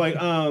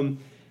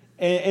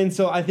 And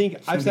so I think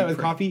I've sat with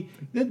coffee.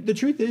 The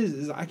truth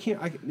is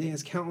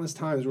there's countless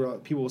times where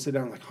people will sit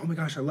down like, oh my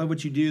gosh, I love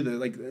what you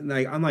do.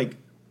 I'm like,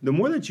 the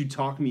more that you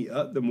talk me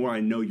up, the more I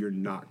know you're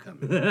not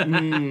coming.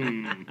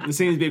 There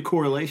seems to be a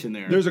correlation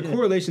there. There's a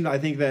correlation that I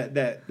think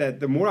that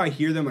the more I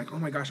hear them, like, oh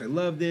my gosh, I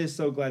love this.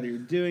 So glad that you're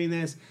doing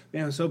this.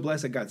 Man, I'm so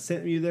blessed that God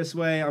sent me this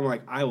way. I'm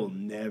like, I will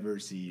never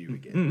see you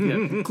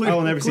again.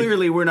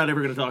 Clearly, we're not ever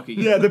going to talk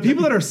again. Yeah, the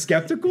people that are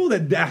skeptical,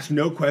 that ask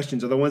no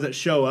questions, are the ones that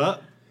show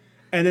up.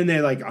 And then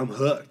they're like, I'm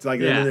hooked.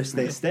 Like, and then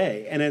they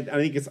stay. And I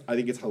think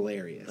it's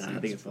hilarious. I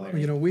think it's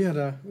hilarious. We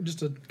had just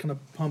to kind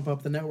of pump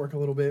up the network a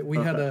little bit. We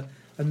had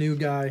a new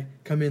guy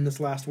come in this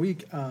last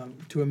week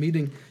to a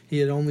meeting. He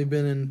had only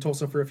been in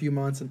Tulsa for a few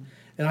months, and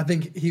I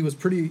think he was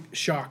pretty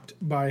shocked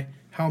by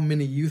how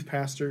many youth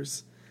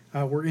pastors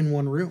were in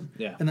one room.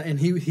 Yeah. And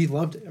he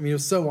loved it. I mean, it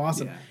was so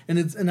awesome.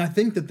 Yeah. And I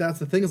think that's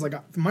the thing is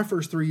like my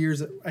first 3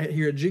 years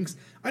here at Jinx,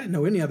 I didn't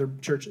know any other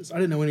churches. I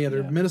didn't know any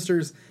other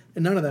ministers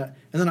and none of that.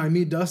 And then I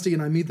meet Dusty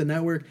and I meet the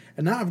network,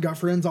 and now I've got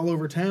friends all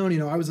over town.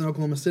 I was in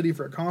Oklahoma City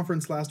for a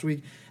conference last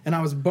week, and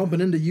I was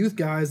bumping into youth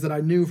guys that I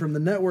knew from the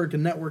network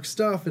and network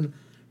stuff. And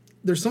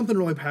there's something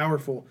really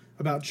powerful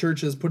about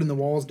churches putting the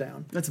walls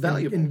down. That's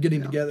valuable. And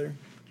getting together.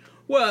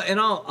 Well, and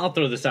I'll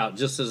throw this out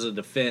just as a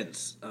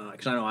defense,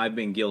 because I know I've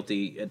been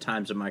guilty at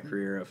times in my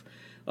career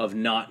of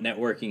not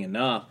networking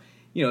enough.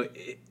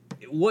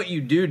 What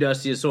you do,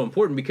 Dusty, is so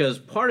important because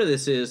part of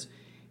this is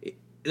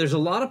there's a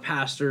lot of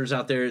pastors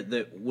out there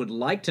that would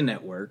like to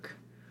network,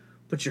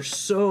 but you're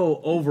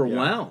so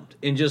overwhelmed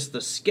in just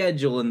the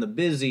schedule and the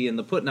busy and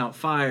the putting out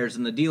fires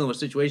and the dealing with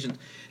situations.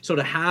 So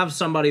to have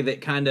somebody that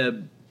kind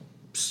of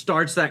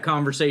starts that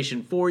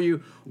conversation for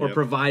you or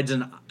provides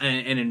an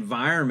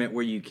environment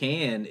where you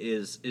can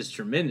is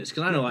tremendous.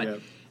 Because I know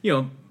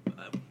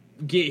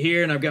get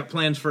here and I've got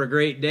plans for a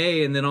great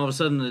day, and then all of a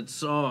sudden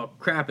it's, oh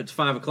crap, it's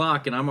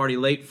 5:00 and I'm already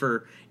late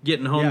for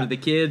getting home to the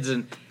kids,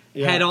 and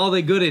had all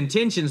the good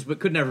intentions but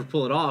could never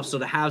pull it off. So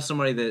to have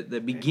somebody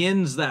that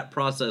begins that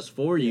process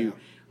for you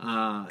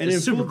is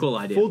a super cool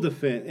idea. Full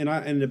defense,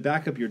 and to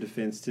back up your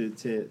defense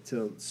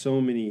to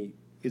so many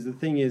is the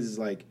thing is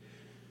like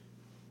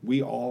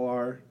we all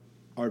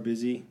are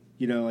busy.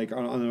 Like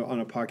on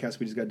a podcast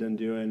we just got done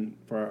doing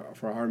for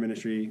our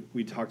ministry,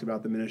 we talked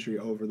about the ministry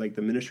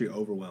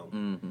overwhelm.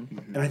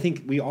 Mm-hmm. And I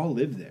think we all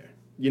live there.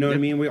 What I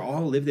mean? We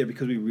all live there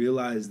because we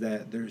realize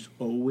that there's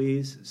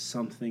always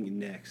something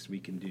next we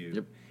can do.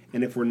 Yep.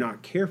 And if we're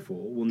not careful,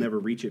 we'll never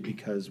reach it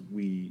because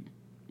we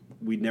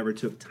never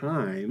took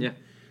time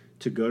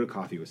to go to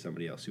coffee with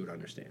somebody else who would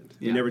understand.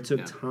 We never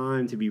took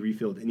time to be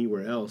refilled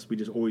anywhere else. We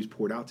just always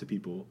poured out to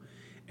people.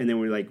 And then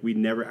we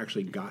never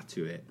actually got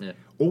to it. Yeah.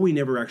 Or we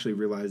never actually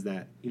realized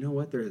that,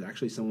 there's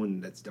actually someone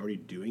that's already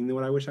doing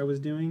what I wish I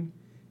was doing,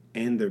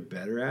 and they're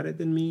better at it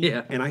than me.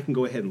 Yeah. And I can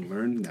go ahead and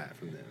learn that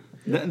from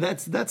them.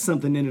 That's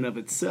something in and of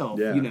itself.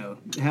 Yeah.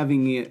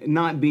 Having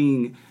not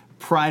being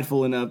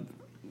prideful enough,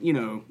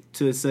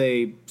 to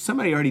say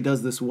somebody already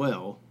does this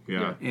well.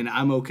 Yeah. And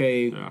I'm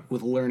okay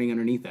with learning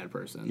underneath that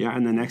person. Yeah,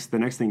 and the next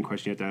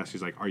question you have to ask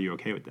is like, are you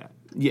okay with that?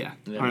 Yeah.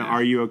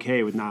 Are you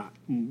okay with not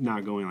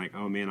going like,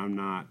 oh man,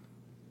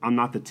 I'm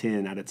not the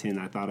 10 out of 10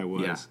 I thought I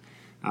was.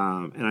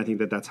 Yeah. And I think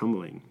that's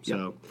humbling.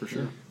 So for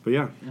sure. But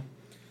yeah.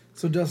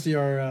 So Dusty,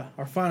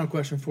 our final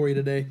question for you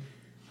today.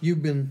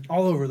 You've been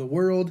all over the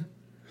world,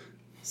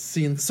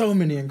 seen so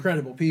many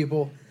incredible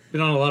people. Been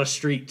on a lot of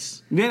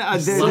streets. Yeah,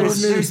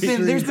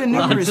 there's been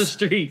numerous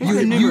streets.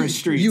 Numerous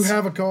streets. You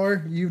have a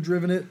car. You've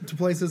driven it to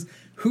places.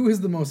 Who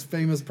is the most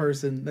famous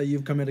person that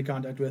you've come into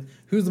contact with?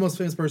 Who's the most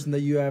famous person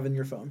that you have in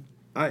your phone?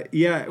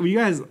 You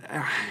guys,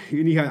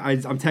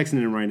 I'm texting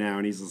him right now,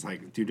 and he's just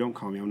like, dude, don't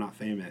call me. I'm not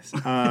famous.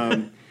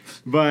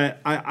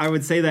 But I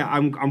would say that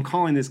I'm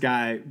calling this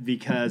guy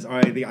because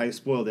I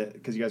spoiled it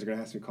because you guys are going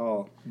to ask me to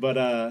call.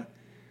 But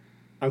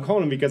I'm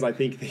calling him because I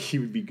think that he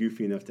would be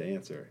goofy enough to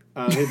answer.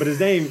 But his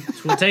name,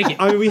 We'll take it.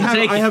 I mean,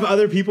 I have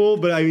other people,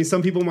 but I mean,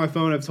 some people on my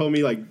phone have told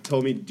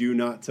me do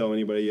not tell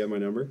anybody you have my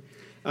number,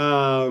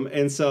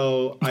 and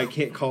so I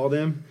can't call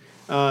them.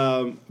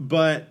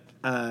 But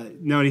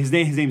no, his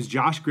name's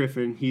Josh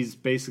Griffin. He's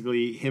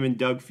basically him and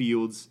Doug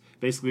Fields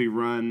basically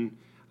run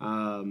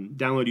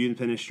Download Youth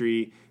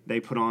Ministry.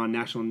 They put on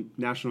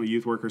National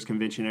Youth Workers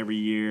Convention every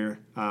year,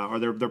 or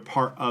they're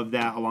part of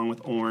that along with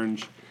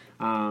Orange.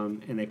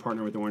 And they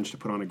partner with Orange to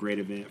put on a great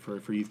event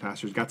for youth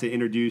pastors. Got to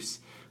introduce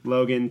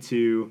Logan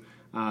to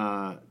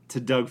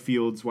Doug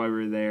Fields while we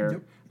were there.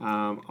 Yep.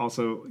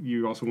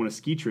 You also won a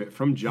ski trip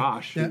from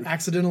Josh. Yeah,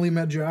 accidentally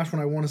met Josh when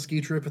I won a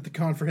ski trip at the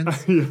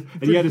conference. Yeah.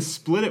 And you had to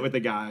split it with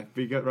the guy,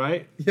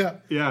 right? Yeah.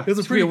 Yeah. It was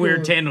a pretty cool,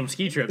 weird tandem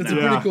ski trip. It's a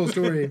pretty cool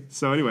story.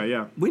 So anyway,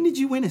 yeah. When did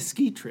you win a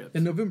ski trip?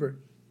 In November.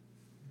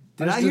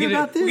 Did I hear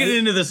about this? We'll get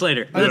into this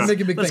later. I didn't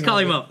make a big Let's thing call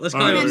out him of up. Let's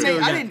call him up.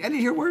 I didn't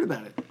hear a word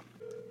about it.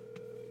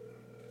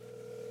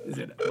 Is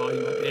it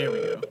volume up? There we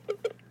go.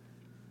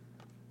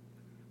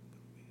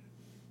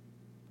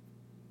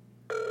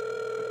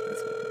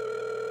 That's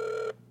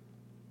good.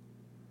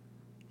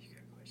 You got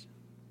a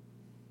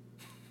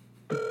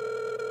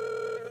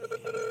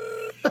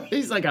question?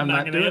 He's like, I'm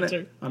not doing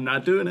it. I'm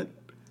not doing it.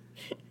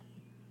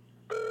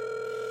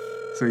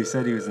 So he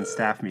said he was in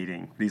staff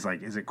meeting. But he's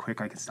like, "Is it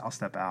quick? I'll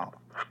step out."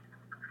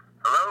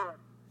 Hello.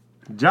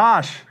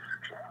 Josh.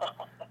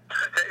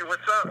 Hey,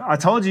 what's up? I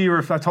told you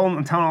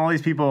I'm telling all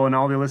these people and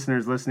all the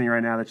listeners listening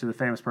right now that you're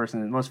the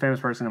most famous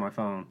person on my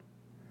phone.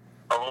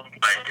 Oh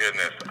my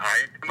goodness!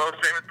 I'm the most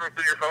famous person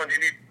on your phone. You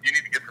need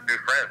to get some new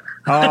friends.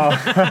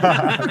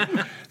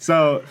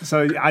 Oh,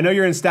 so I know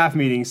you're in staff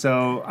meeting,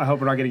 so I hope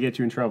we're not going to get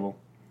you in trouble.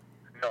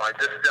 No, I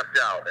just stepped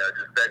out. I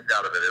just begged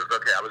out of it. It was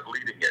okay. I was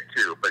leading it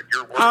too, but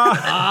you're working.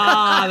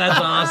 That's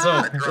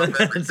awesome.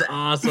 That's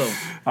awesome.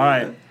 All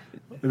right.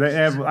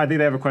 I think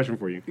they have a question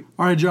for you.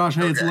 All right, Josh.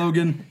 Hey, it's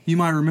Logan. You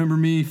might remember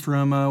me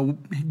from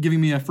giving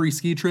me a free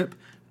ski trip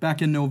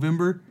back in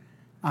November.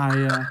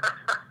 Congratulations.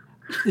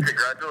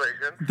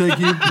 Thank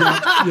you.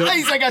 Yep.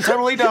 He's like, I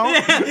totally don't. I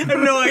have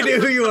no idea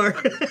who you are.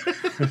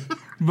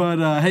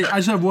 But hey, I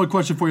just have one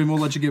question for you, and we'll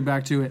let you get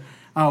back to it.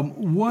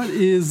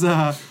 What's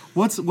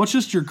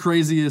just your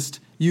craziest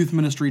youth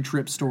ministry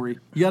trip story?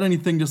 You got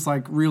anything just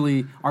like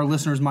really our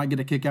listeners might get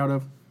a kick out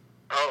of?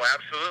 Oh,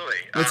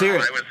 absolutely. Let's hear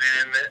it. I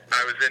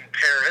was in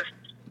Paris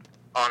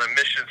on a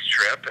missions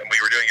trip, and we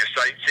were doing a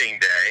sightseeing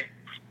day.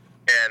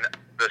 And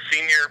the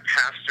senior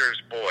pastor's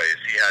boys,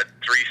 he had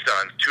 3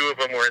 sons. 2 of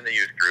them were in the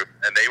youth group,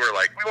 and they were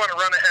like, "We want to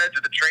run ahead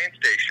to the train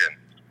station."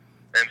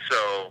 And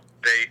so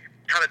they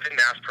kind of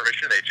didn't ask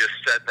permission. They just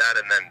said that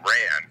and then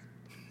ran.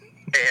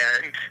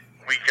 And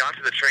we got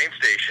to the train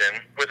station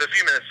with a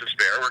few minutes to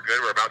spare. We're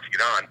good. We're about to get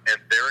on, and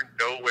they're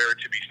nowhere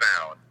to be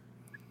found.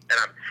 And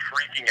I'm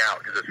freaking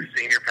out because it's a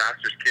senior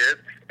pastor's kid.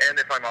 And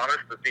if I'm honest,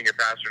 the senior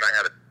pastor and I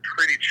had a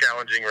pretty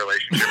challenging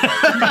relationship.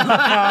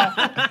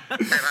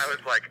 And I was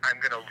like,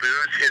 I'm going to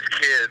lose his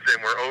kids, and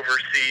we're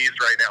overseas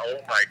right now. Oh,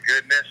 my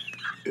goodness.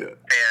 Yeah.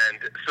 And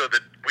so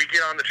we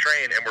get on the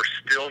train, and we're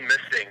still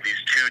missing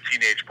these 2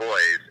 teenage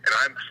boys. And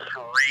I'm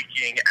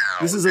freaking out.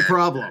 This is a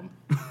problem.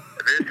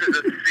 This is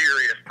a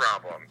serious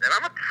problem. And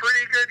I'm a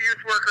pretty good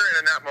youth worker,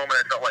 and in that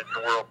moment I felt like the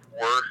world's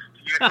worst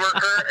youth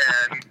worker.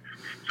 And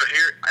so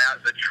here,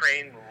 the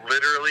train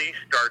literally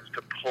starts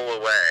to pull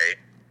away,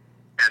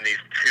 and these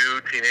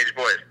 2 teenage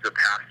boys, the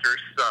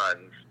pastor's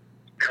sons,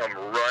 come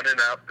running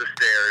up the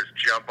stairs,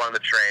 jump on the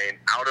train,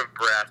 out of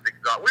breath,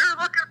 exhausted. We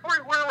were looking for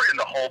you, where were in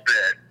the whole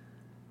bit.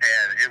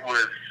 And it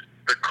was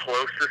the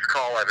closest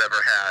call I've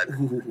ever had.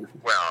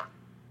 Well,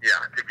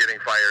 yeah, to getting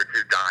fired,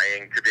 to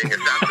dying, to being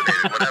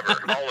assassinated, whatever,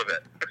 all of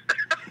it.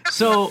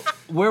 So,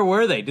 where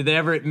were they? Did they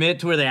ever admit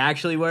to where they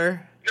actually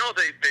were? No,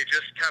 they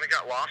just kind of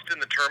got lost in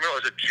the terminal.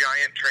 It was a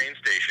giant train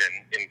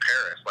station in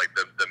Paris, like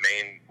the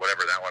main,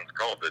 whatever that one's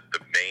called,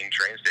 the main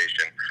train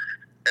station.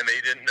 And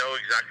they didn't know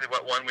exactly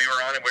what one we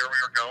were on and where we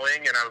were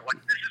going. And I was like,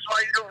 this is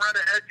why you don't run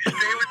ahead. You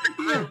stay with the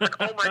group. Like,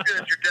 oh, my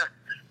goodness, you're dead.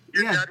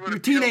 You're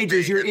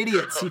teenagers. You're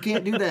idiots. You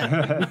can't do that.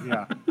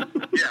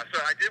 Yeah,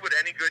 so I did what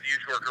any good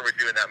youth worker would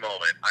do in that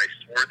moment. I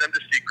swore them to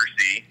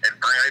secrecy and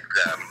bribed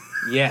them.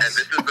 Yes. And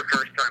this is the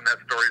first time that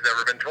story's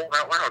ever been told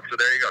out loud. So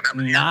there you go. That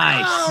was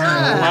Nice.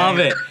 Love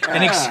it.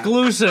 An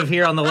exclusive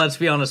here on the Let's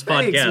Be Honest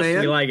podcast. Thanks,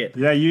 man. We like it.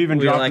 Yeah, you even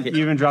like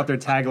it. dropped their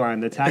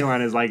tagline. The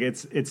tagline is like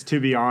it's to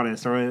be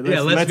honest, or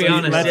let's be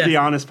honest. Let's be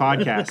honest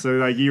podcast. So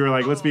like you were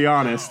like, let's be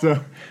honest.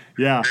 So,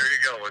 yeah. There you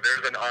go.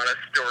 There's an honest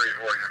story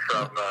for you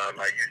from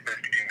my youth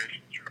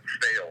ministry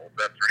fail.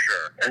 That's for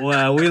sure.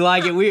 Well, we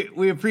like it.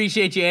 We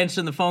appreciate you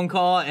answering the phone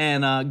call,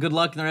 and good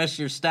luck in the rest of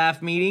your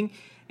staff meeting.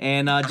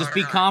 And just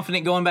be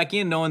confident going back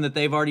in, knowing that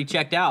they've already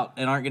checked out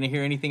and aren't going to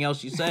hear anything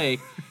else you say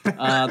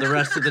the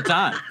rest of the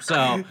time.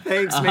 So,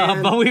 thanks,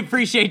 man. But we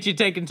appreciate you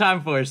taking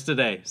time for us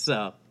today.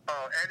 So.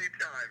 Oh,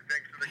 anytime.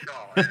 Thanks for the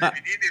call. And if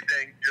you need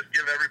anything, just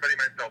give everybody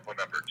my cell phone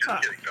number.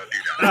 Just kidding. Don't do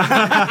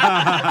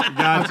that.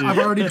 Got you. I've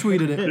already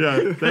tweeted it.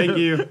 Yeah. Thank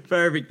you.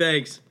 Perfect.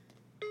 Thanks.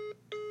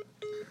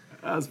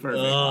 That was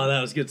perfect. Oh,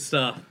 that was good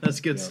stuff. That's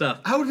good stuff.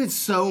 I would have been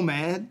so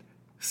mad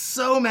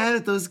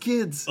at those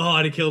kids. Oh,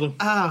 I'd have killed him.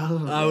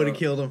 Oh, I would have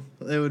killed him.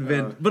 It would have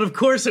been. But of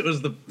course it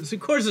was the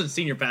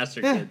senior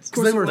pastor kids.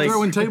 Because they were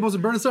throwing tables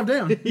and burning stuff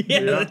down.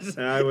 Yeah.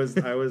 And I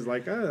was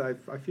like, oh,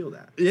 I feel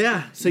that.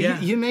 Yeah. so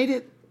you made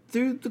it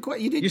through the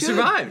you did. You good.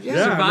 survived. You Yeah,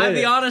 I survived made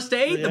the it. honest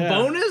 8, the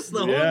bonus, the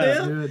whole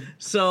deal. Good.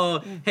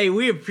 So, hey,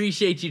 we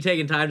appreciate you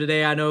taking time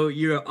today. I know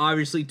you're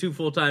obviously 2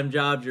 full-time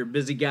jobs. You're a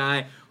busy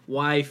guy,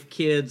 wife,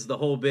 kids, the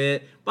whole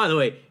bit. By the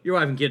way, your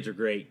wife and kids are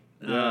great.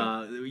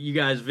 Yeah. You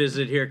guys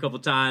visited here a couple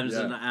times,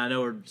 Yeah. and I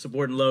know we're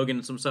supporting Logan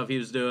and some stuff he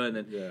was doing,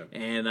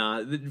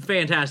 and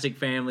fantastic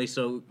family.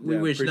 So we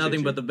wish appreciate nothing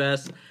you. but the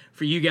best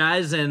for you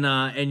guys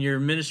and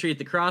your ministry at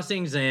the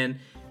Crossings and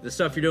the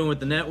stuff you're doing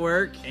with the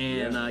network,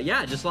 and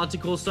just lots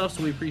of cool stuff.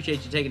 So we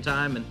appreciate you taking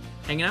time and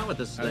hanging out with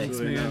us today.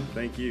 Absolutely. No,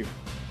 thank you.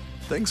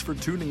 Thanks for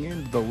tuning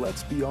in to the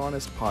Let's Be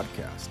Honest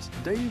podcast.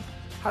 Dave,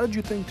 how did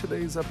you think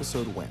today's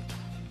episode went?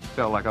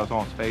 Felt like I was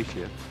on a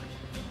spaceship,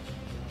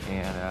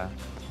 and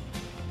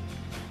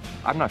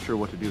I'm not sure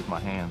what to do with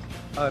my hands.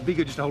 Be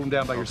good just to hold them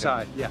down by your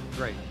side. Yeah,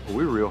 great. Well,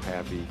 we were real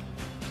happy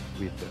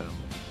with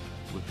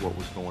what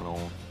was going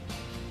on,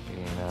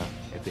 and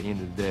at the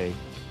end of the day,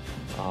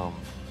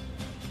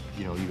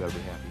 you got to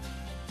be happy.